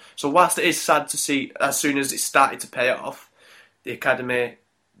now. So whilst it is sad to see, as soon as it started to pay off, the academy,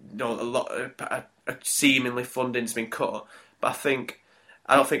 seemingly funding's been cut. But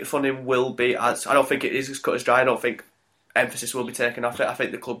I don't think the funding will be I don't think it is as cut as dry. I don't think emphasis will be taken off it. I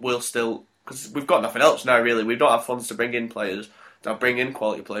think the club will still, because we've got nothing else now. Really, we don't have funds to bring in players. Bring in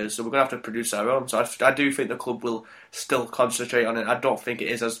quality players, so we're going to have to produce our own. So I do think the club will still concentrate on it. I don't think it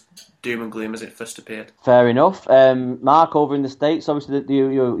is as doom and gloom as it first appeared. Fair enough. Mark, over in the States, obviously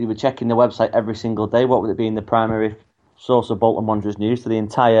you were checking the website every single day. What would it be in the primary source of Bolton Wanderers news for the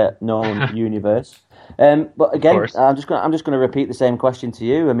entire known universe? But again, I'm just going to repeat the same question to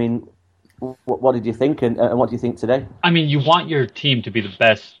you. I mean, what did you think, and what do you think today? I mean, you want your team to be the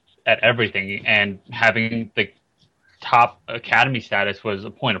best at everything, and having the top academy status was a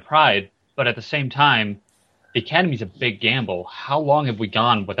point of pride, but at the same time, the academy's a big gamble. How long have we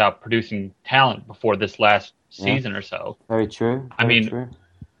gone without producing talent before this last season or so? Very true.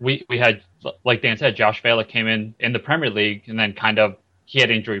 We had, like Dan said, Josh Vela came in the Premier League, and then he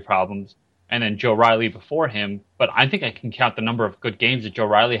had injury problems, and then Joe Riley before him. But I think I can count the number of good games that Joe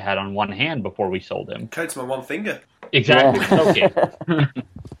Riley had on one hand before we sold him. Counts on one finger. Exactly. Yeah. Okay.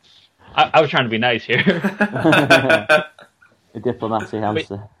 I was trying to be nice here. A diplomacy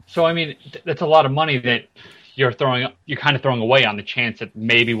hamster. So, I mean, that's a lot of money that you're kind of throwing away on the chance that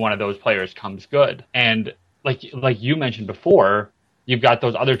maybe one of those players comes good. And like you mentioned before, you've got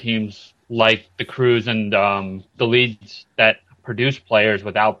those other teams like the Crews and the Leeds that produce players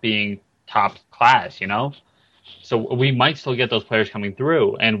without being top class, So we might still get those players coming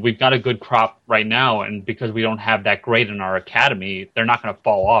through, and we've got a good crop right now, and because we don't have that great in our academy, they're not going to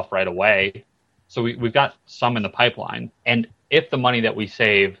fall off right away. So we've got some in the pipeline. And if the money that we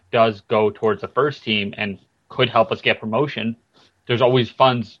save does go towards the first team and could help us get promotion, there's always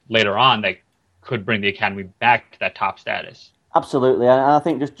funds later on that could bring the academy back to that top status. Absolutely, and I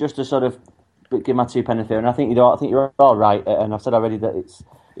think just to sort of give my 2 pennies there, and I think you're all right, and I've said already that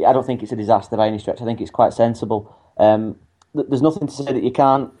I don't think it's a disaster by any stretch. I think it's quite sensible. There's nothing to say that you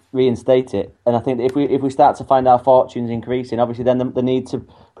can't reinstate it, and I think that if we start to find our fortunes increasing, obviously then the need to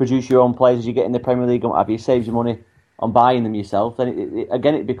produce your own players as you get in the Premier League and what have you saves you money on buying them yourself. Then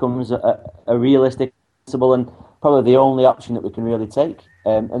it becomes a realistic, sensible, and probably the only option that we can really take.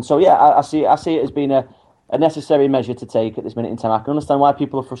 And so I see it as being a necessary measure to take at this minute in time. I can understand why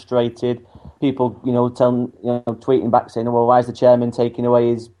people are frustrated. People, tweeting back saying, "Well, why is the chairman taking away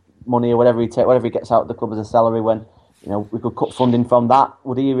his money or whatever he gets out of the club as a salary when we could cut funding from that?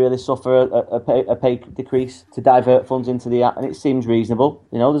 Would he really suffer a pay decrease to divert funds into the app?" And it seems reasonable.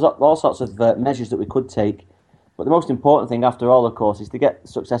 There's all sorts of measures that we could take, but the most important thing, after all, of course, is to get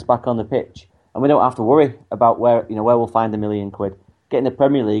success back on the pitch, and we don't have to worry about where we'll find £1 million. Getting the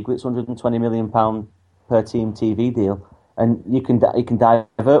Premier League, it's £120 million per team TV deal, and you can divert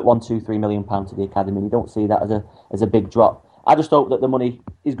 £1, £2, £3 million to the academy. You don't see that as a big drop. I just hope that the money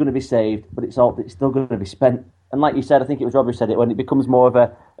is going to be saved, but it's still going to be spent. And like you said, I think it was Rob who said it, when it becomes more of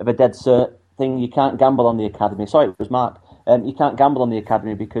a dead cert thing, you can't gamble on the academy. Sorry, it was Mark. You can't gamble on the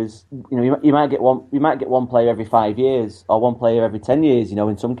academy because you might get one player every 5 years or one player every 10 years.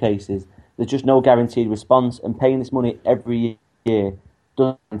 In some cases, there's just no guaranteed response, and paying this money every year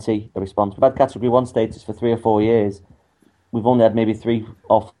doesn't guarantee a response. We've had Category 1 status for 3 or 4 years. We've only had maybe 3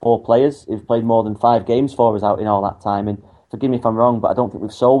 or 4 players who've played more than 5 games for us out in all that time. And forgive me if I'm wrong, but I don't think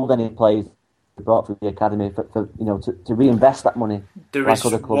we've sold any players brought through the academy for to reinvest that money like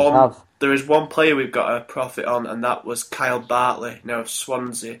other clubs have. There is one player we've got a profit on, and that was Kyle Bartley, now of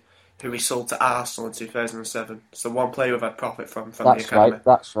Swansea, who we sold to Arsenal in 2007. It's the one player we've had profit from the academy.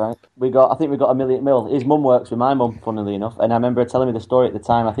 That's right. I think we got £1 million. His mum works with my mum, funnily enough, and I remember her telling me the story at the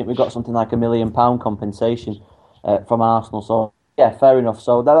time. I think we got something like £1 million compensation from Arsenal. So yeah, fair enough.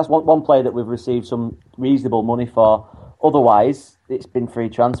 So that's one player that we've received some reasonable money for. Otherwise, it's been free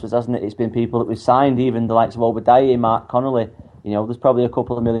transfers, hasn't it? It's been people that we've signed, even the likes of Obadiah, Mark Connolly. There's probably a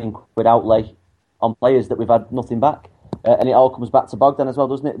couple of £1 million outlay on players that we've had nothing back. And it all comes back to Bogdan as well,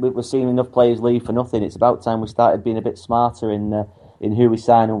 doesn't it? We're seeing enough players leave for nothing. It's about time we started being a bit smarter in who we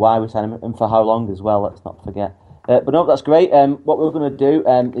sign and why we sign them and for how long as well, let's not forget. But no, that's great. What we're going to do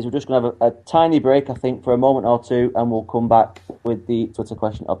is we're just going to have a tiny break, I think, for a moment or two, and we'll come back with the Twitter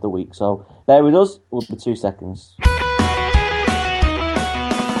question of the week. So bear with us. We'll be 2 seconds.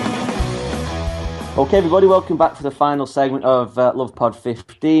 Okay, everybody, welcome back for the final segment of Love Pod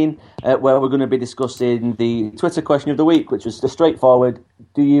 15, where we're going to be discussing the Twitter question of the week, which was straightforward.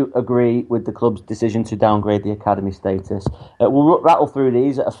 Do you agree with the club's decision to downgrade the academy status? We'll rattle through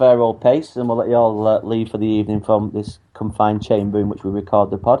these at a fair old pace, and we'll let you all leave for the evening from this confined chamber in which we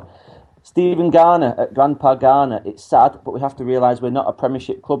record the pod. Stephen Garner at Grandpa Garner. It's sad, but we have to realise we're not a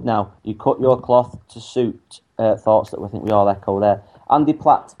Premiership club now. You cut your cloth to suit. Thoughts that I think we all echo there. Andy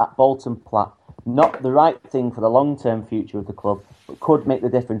Platt at Bolton Platt. Not the right thing for the long-term future of the club, but could make the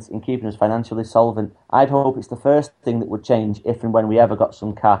difference in keeping us financially solvent. I'd hope it's the first thing that would change if and when we ever got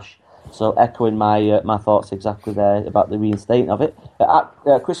some cash. So echoing my thoughts exactly there about the reinstating of it.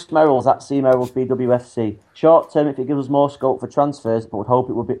 Chris Merrills at C Merrills BWFC. Short term, if it gives us more scope for transfers, but would hope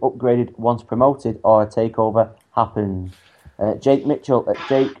it would be upgraded once promoted or a takeover happens. Jake Mitchell at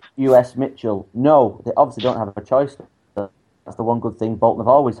Jake US Mitchell. No, they obviously don't have a choice. That's the one good thing Bolton have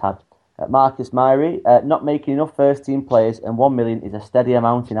always had. Marcus Myrie, not making enough first-team players, and 1 million is a steady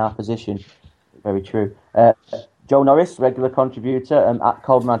amount in our position. Very true. Joe Norris, regular contributor, at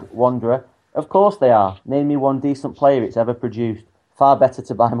Colmad Wanderer. Of course they are. Name me one decent player it's ever produced. Far better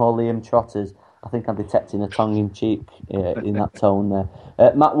to buy more Liam Trotters. I think I'm detecting a tongue-in-cheek in that tone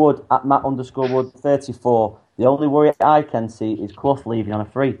there. Matt Wood, at Matt_Wood, 34. The only worry I can see is Clough leaving on a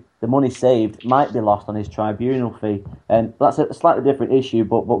free. The money saved might be lost on his tribunal fee. That's a slightly different issue,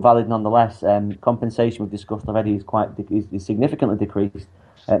 but valid nonetheless. Compensation we've discussed already is significantly decreased.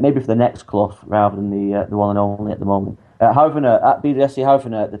 Maybe for the next Clough rather than the one and only at the moment. Houvener, at BDSC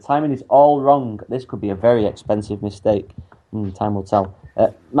Houvener, the timing is all wrong. This could be a very expensive mistake. Time will tell.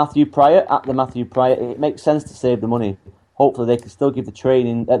 Matthew Pryor, at the Matthew Pryor, it makes sense to save the money. Hopefully they can still give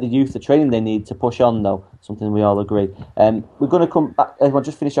the youth the training they need to push on, though. Something we all agree. We're going to come back. I'll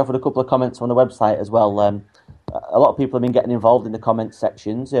just finish off with a couple of comments on the website as well. A lot of people have been getting involved in the comment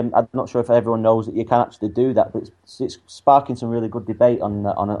sections. I'm not sure if everyone knows that you can actually do that, but it's sparking some really good debate on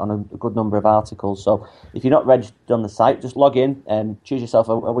a good number of articles. So if you're not registered on the site, just log in and choose yourself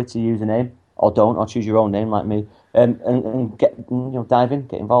a witty username, or don't, or choose your own name like me, and get dive in,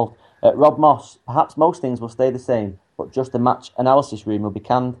 get involved. Rob Moss, perhaps most things will stay the same, but just the match analysis room will be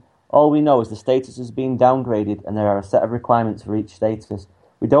canned. All we know is the status is being downgraded and there are a set of requirements for each status.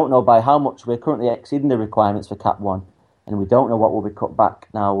 We don't know by how much we're currently exceeding the requirements for Cap 1, and we don't know what will be cut back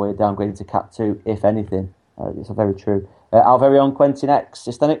now we're downgraded to Cap 2, if anything. It's very true. Our very own Quentin X,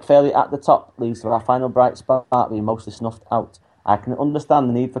 systemic failure at the top leads to our final bright spark being mostly snuffed out. I can understand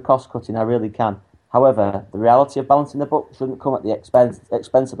the need for cost cutting, I really can. However, the reality of balancing the book shouldn't come at the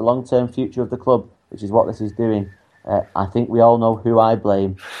expense of the long-term future of the club, which is what this is doing. I think we all know who I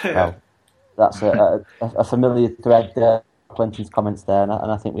blame. Well, that's a familiar thread there, Quentin's comments there,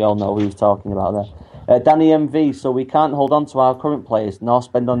 and I think we all know who he's talking about there. Danny MV, so we can't hold on to our current players, nor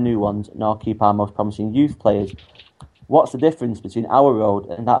spend on new ones, nor keep our most promising youth players. What's the difference between our road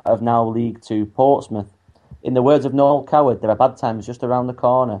and that of now League 2 Portsmouth? In the words of Noel Coward, there are bad times just around the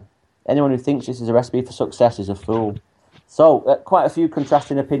corner. Anyone who thinks this is a recipe for success is a fool. So, quite a few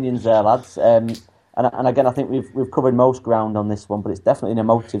contrasting opinions there, lads. And again, I think we've covered most ground on this one, but it's definitely an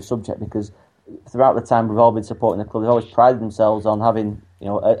emotive subject because throughout the time we've all been supporting the club, they've always prided themselves on having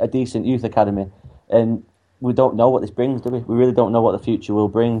a decent youth academy, and we don't know what this brings, do we? We really don't know what the future will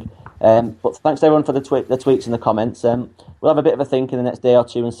bring. But thanks to everyone for the tweets and the comments. We'll have a bit of a think in the next day or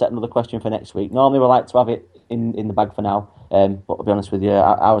two and set another question for next week. Normally we like to have it in the bag for now, but to be honest with you,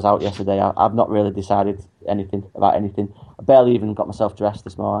 I was out yesterday. I've not really decided anything about anything. I barely even got myself dressed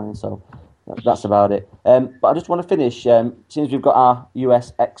this morning, so that's about it. But I just want to finish, since we've got our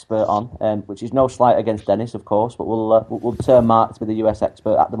US expert on, which is no slight against Dennis, of course, but we'll turn Mark to be the US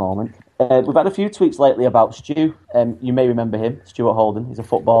expert at the moment. We've had a few tweets lately about Stu. You may remember him, Stuart Holden. He's a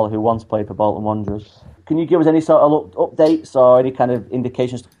footballer who once played for Bolton Wanderers. Can you give us any sort of updates or any kind of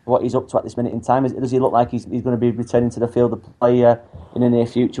indications to what he's up to at this minute in time? Does he look like he's going to be returning to the field of play in the near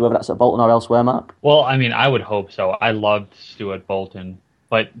future, whether that's at Bolton or elsewhere, Mark? Well, I mean, I would hope so. I loved Stuart Bolton,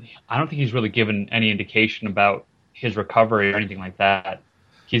 but I don't think he's really given any indication about his recovery or anything like that.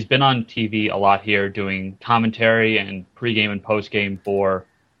 He's been on TV a lot here doing commentary and pregame and postgame for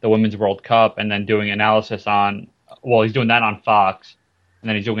the Women's World Cup, and then doing analysis he's doing that on Fox, and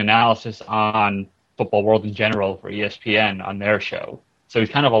then he's doing analysis on Football World in general for ESPN on their show. So he's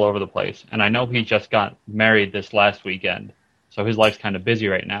kind of all over the place. And I know he just got married this last weekend, so his life's kind of busy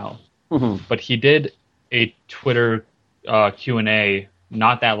right now. Mm-hmm. But he did a Twitter Q&A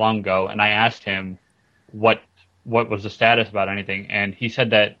not that long ago, and I asked him what what was the status about anything, and he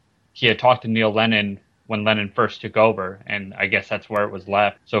said that he had talked to Neil Lennon when Lennon first took over, and I guess that's where it was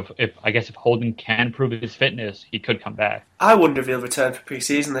left. So if Holden can prove his fitness, he could come back. I wonder if he'll return for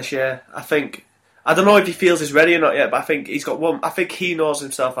pre-season this year. I don't know if he feels he's ready or not yet, but I think he's got one. I think he knows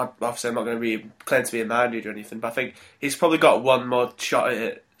himself. Obviously, I'm not going to claim to be a manager or anything, but I think he's probably got one more shot at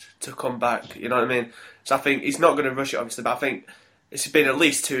it to come back. You know what I mean? So I think he's not going to rush it, obviously, but I think it's been at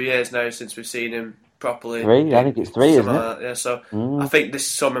least 2 years now since we've seen him properly. 3? I think it's 3, isn't it? Yeah, so I think this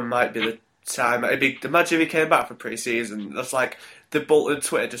summer might be the time. Imagine if he came back for pre-season. That's like the Bolton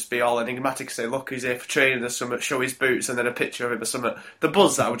Twitter just be all enigmatic, say, look, he's here for training or something, show his boots and then a picture of him or something. The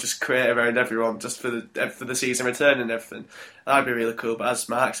buzz that would just create around everyone just for the season return and everything. That'd be really cool. But as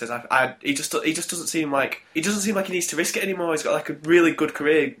Mark says, he just doesn't seem like he needs to risk it anymore. He's got like a really good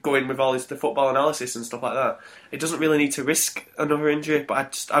career going with all the football analysis and stuff like that. He doesn't really need to risk another injury.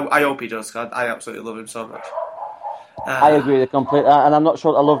 But I hope he does. Cause I absolutely love him so much. I agree with it completely, and I'm not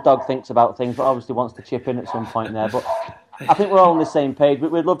sure a Love Dog thinks about things, but obviously wants to chip in at some point there. But I think we're all on the same page.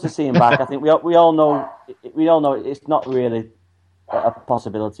 We'd love to see him back. I think we all know it's not really a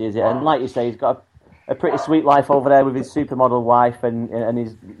possibility, is it? And like you say, he's got a pretty sweet life over there with his supermodel wife, and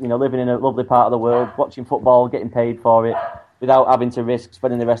he's living in a lovely part of the world, watching football, getting paid for it, without having to risk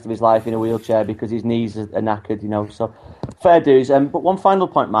spending the rest of his life in a wheelchair because his knees are knackered. So fair dues. But one final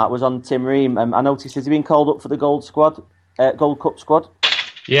point, Mark, was on Tim Ream. I noticed he's been called up for the Gold Cup squad.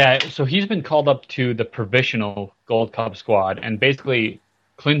 Yeah, so he's been called up to the provisional Gold Cup squad, and basically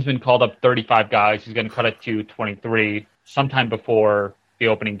Klinsmann called up 35 guys. He's going to cut it to 23 sometime before the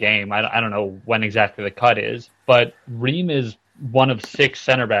opening game. I don't know when exactly the cut is, but Ream is one of 6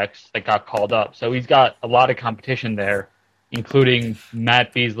 center backs that got called up, so he's got a lot of competition there, including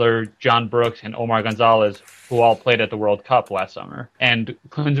Matt Beasler, John Brooks, and Omar Gonzalez, who all played at the World Cup last summer. And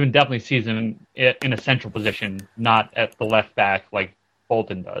Klinsmann definitely sees him in a central position, not at the left back like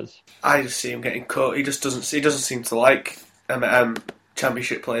Bolton does. I just see him getting cut. He doesn't seem to like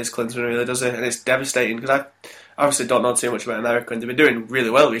championship players, Klinsmann, really, does it? And it's devastating because I obviously don't know too much about America, and they've been doing really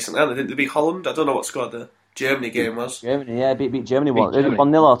well recently, haven't they? Didn't they beat Holland? I don't know what score the Germany game was. Germany, yeah, beat Germany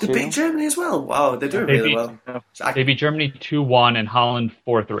 1-0 or 2. They beat Germany as well. Wow, they're doing really well. They beat Germany 2-1 and Holland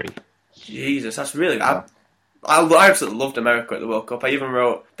 4-3. Jesus, that's really good. I absolutely loved America at the World Cup. I even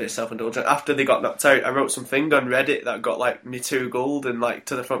wrote a bit of self-indulgent. After they got knocked out, I wrote something on Reddit that got like me 2 gold and like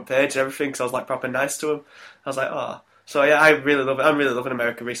to the front page and everything, because I was like proper nice to them. I was like, oh. So yeah, I really love it. I'm really loving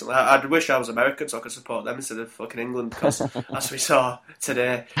America recently. I wish I was American so I could support them instead of fucking England, because as we saw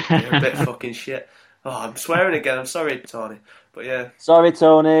today, they're a bit fucking shit. Oh, I'm swearing again. I'm sorry, Tony. But yeah. Sorry,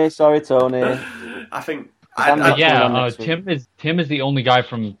 Tony. I think... Tim is the only guy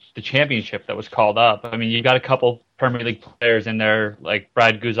from the championship that was called up. I mean, you got a couple Premier League players in there like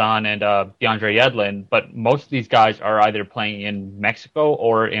Brad Guzan and DeAndre Yedlin, but most of these guys are either playing in Mexico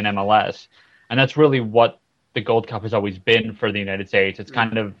or in MLS, and that's really what the Gold Cup has always been for the United States. It's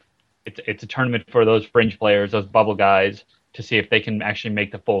kind of it's a tournament for those fringe players, those bubble guys, to see if they can actually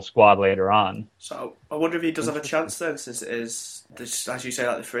make the full squad later on. So I wonder if he does have a chance then, since it is, as you say,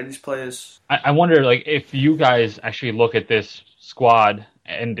 like the fringe players. I wonder, like, if you guys actually look at this squad,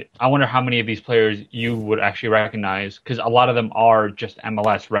 and I wonder how many of these players you would actually recognize, because a lot of them are just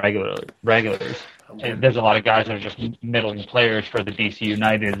MLS regulars. And there's a lot of guys that are just middling players for the DC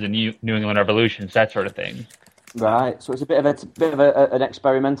Uniteds and New England Revolutions, that sort of thing. Right, so it's a bit of an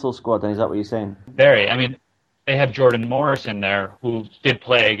experimental squad then, is that what you're saying? Very. I mean, they have Jordan Morris in there, who did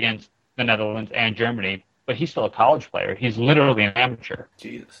play against the Netherlands and Germany, but he's still a college player. He's literally an amateur.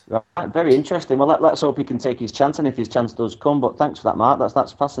 Jesus. Right, very interesting. Well, let's hope he can take his chance, and if his chance does come. But thanks for that, Mark.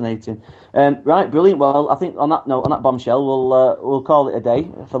 That's fascinating. Right, brilliant. Well, I think on that note, on that bombshell, we'll call it a day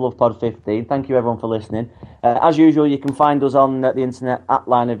for Love Pod 15. Thank you, everyone, for listening. As usual, you can find us on the internet at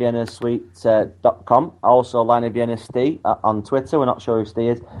lineofviennasuite.com. Also, Line of Vienna Steve on Twitter. We're not sure who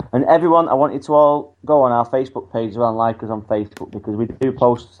Steve is. And everyone, I want you to all go on our Facebook page as well and like us on Facebook, because we do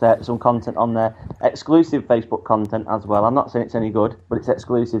post some content on there, exclusive Facebook content as well. I'm not saying it's any good, but it's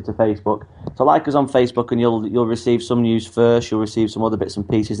exclusive to Facebook. So like us on Facebook and you'll receive some news first. You'll receive some other bits and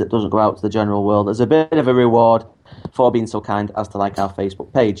pieces that doesn't go out to the general world. There's a bit of a reward for being so kind as to like our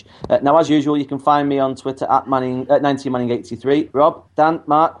Facebook page. Now, as usual, you can find me on Twitter at 19manning83. Rob, Dan,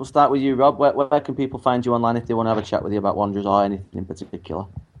 Mark, we'll start with you, Rob. Where can people find you online if they want to have a chat with you about Wanderers or anything in particular?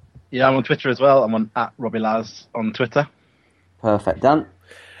 Yeah, I'm on Twitter as well. I'm on at Robbie Laz on Twitter. Perfect. Dan?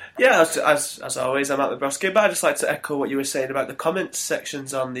 Yeah, as always, I'm at the Broski, but I'd just like to echo what you were saying about the comments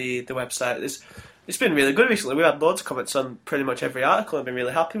sections on the website. It's been really good recently. We've had loads of comments on pretty much every article. I've been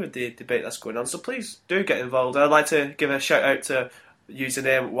really happy with the debate that's going on. So please do get involved. I'd like to give a shout out to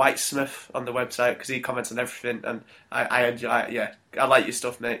username Whitesmith on the website because he comments on everything, and I enjoy it. Yeah, I like your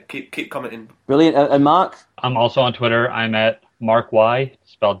stuff, mate. Keep commenting. Brilliant. And Mark? I'm also on Twitter. I'm at Mark Y,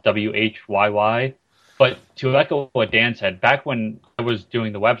 spelled WHYY. But to echo what Dan said, back when I was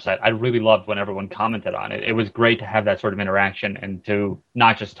doing the website, I really loved when everyone commented on it. It was great to have that sort of interaction and to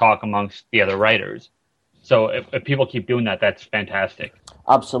not just talk amongst the other writers. So if people keep doing that, that's fantastic.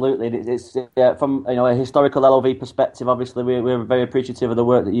 Absolutely. It's from a historical LOV perspective, obviously we're very appreciative of the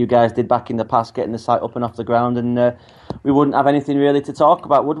work that you guys did back in the past, getting the site up and off the ground, and we wouldn't have anything really to talk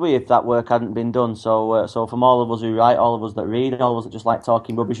about, would we, if that work hadn't been done? So from all of us who write, all of us that read, and all of us that just like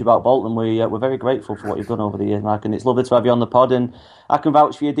talking rubbish about Bolton, we're very grateful for what you've done over the years, Mark, and it's lovely to have you on the pod, and I can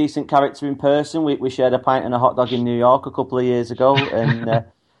vouch for your decent character in person. We shared a pint and a hot dog in New York a couple of years ago, and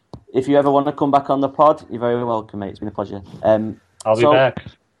if you ever want to come back on the pod, you're very welcome, mate. It's been a pleasure. I'll be back.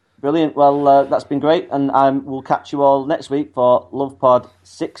 Brilliant. Well, that's been great, and we'll catch you all next week for Love Pod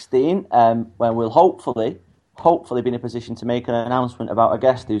 16, when we'll hopefully be in a position to make an announcement about a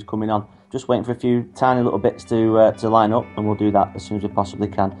guest who's coming on. Just waiting for a few tiny little bits to line up, and we'll do that as soon as we possibly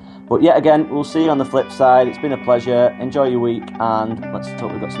can. But yet again, we'll see you on the flip side. It's been a pleasure. Enjoy your week, and let's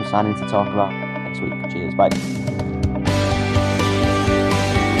hope we've got some signing to talk about next week. Cheers. Bye.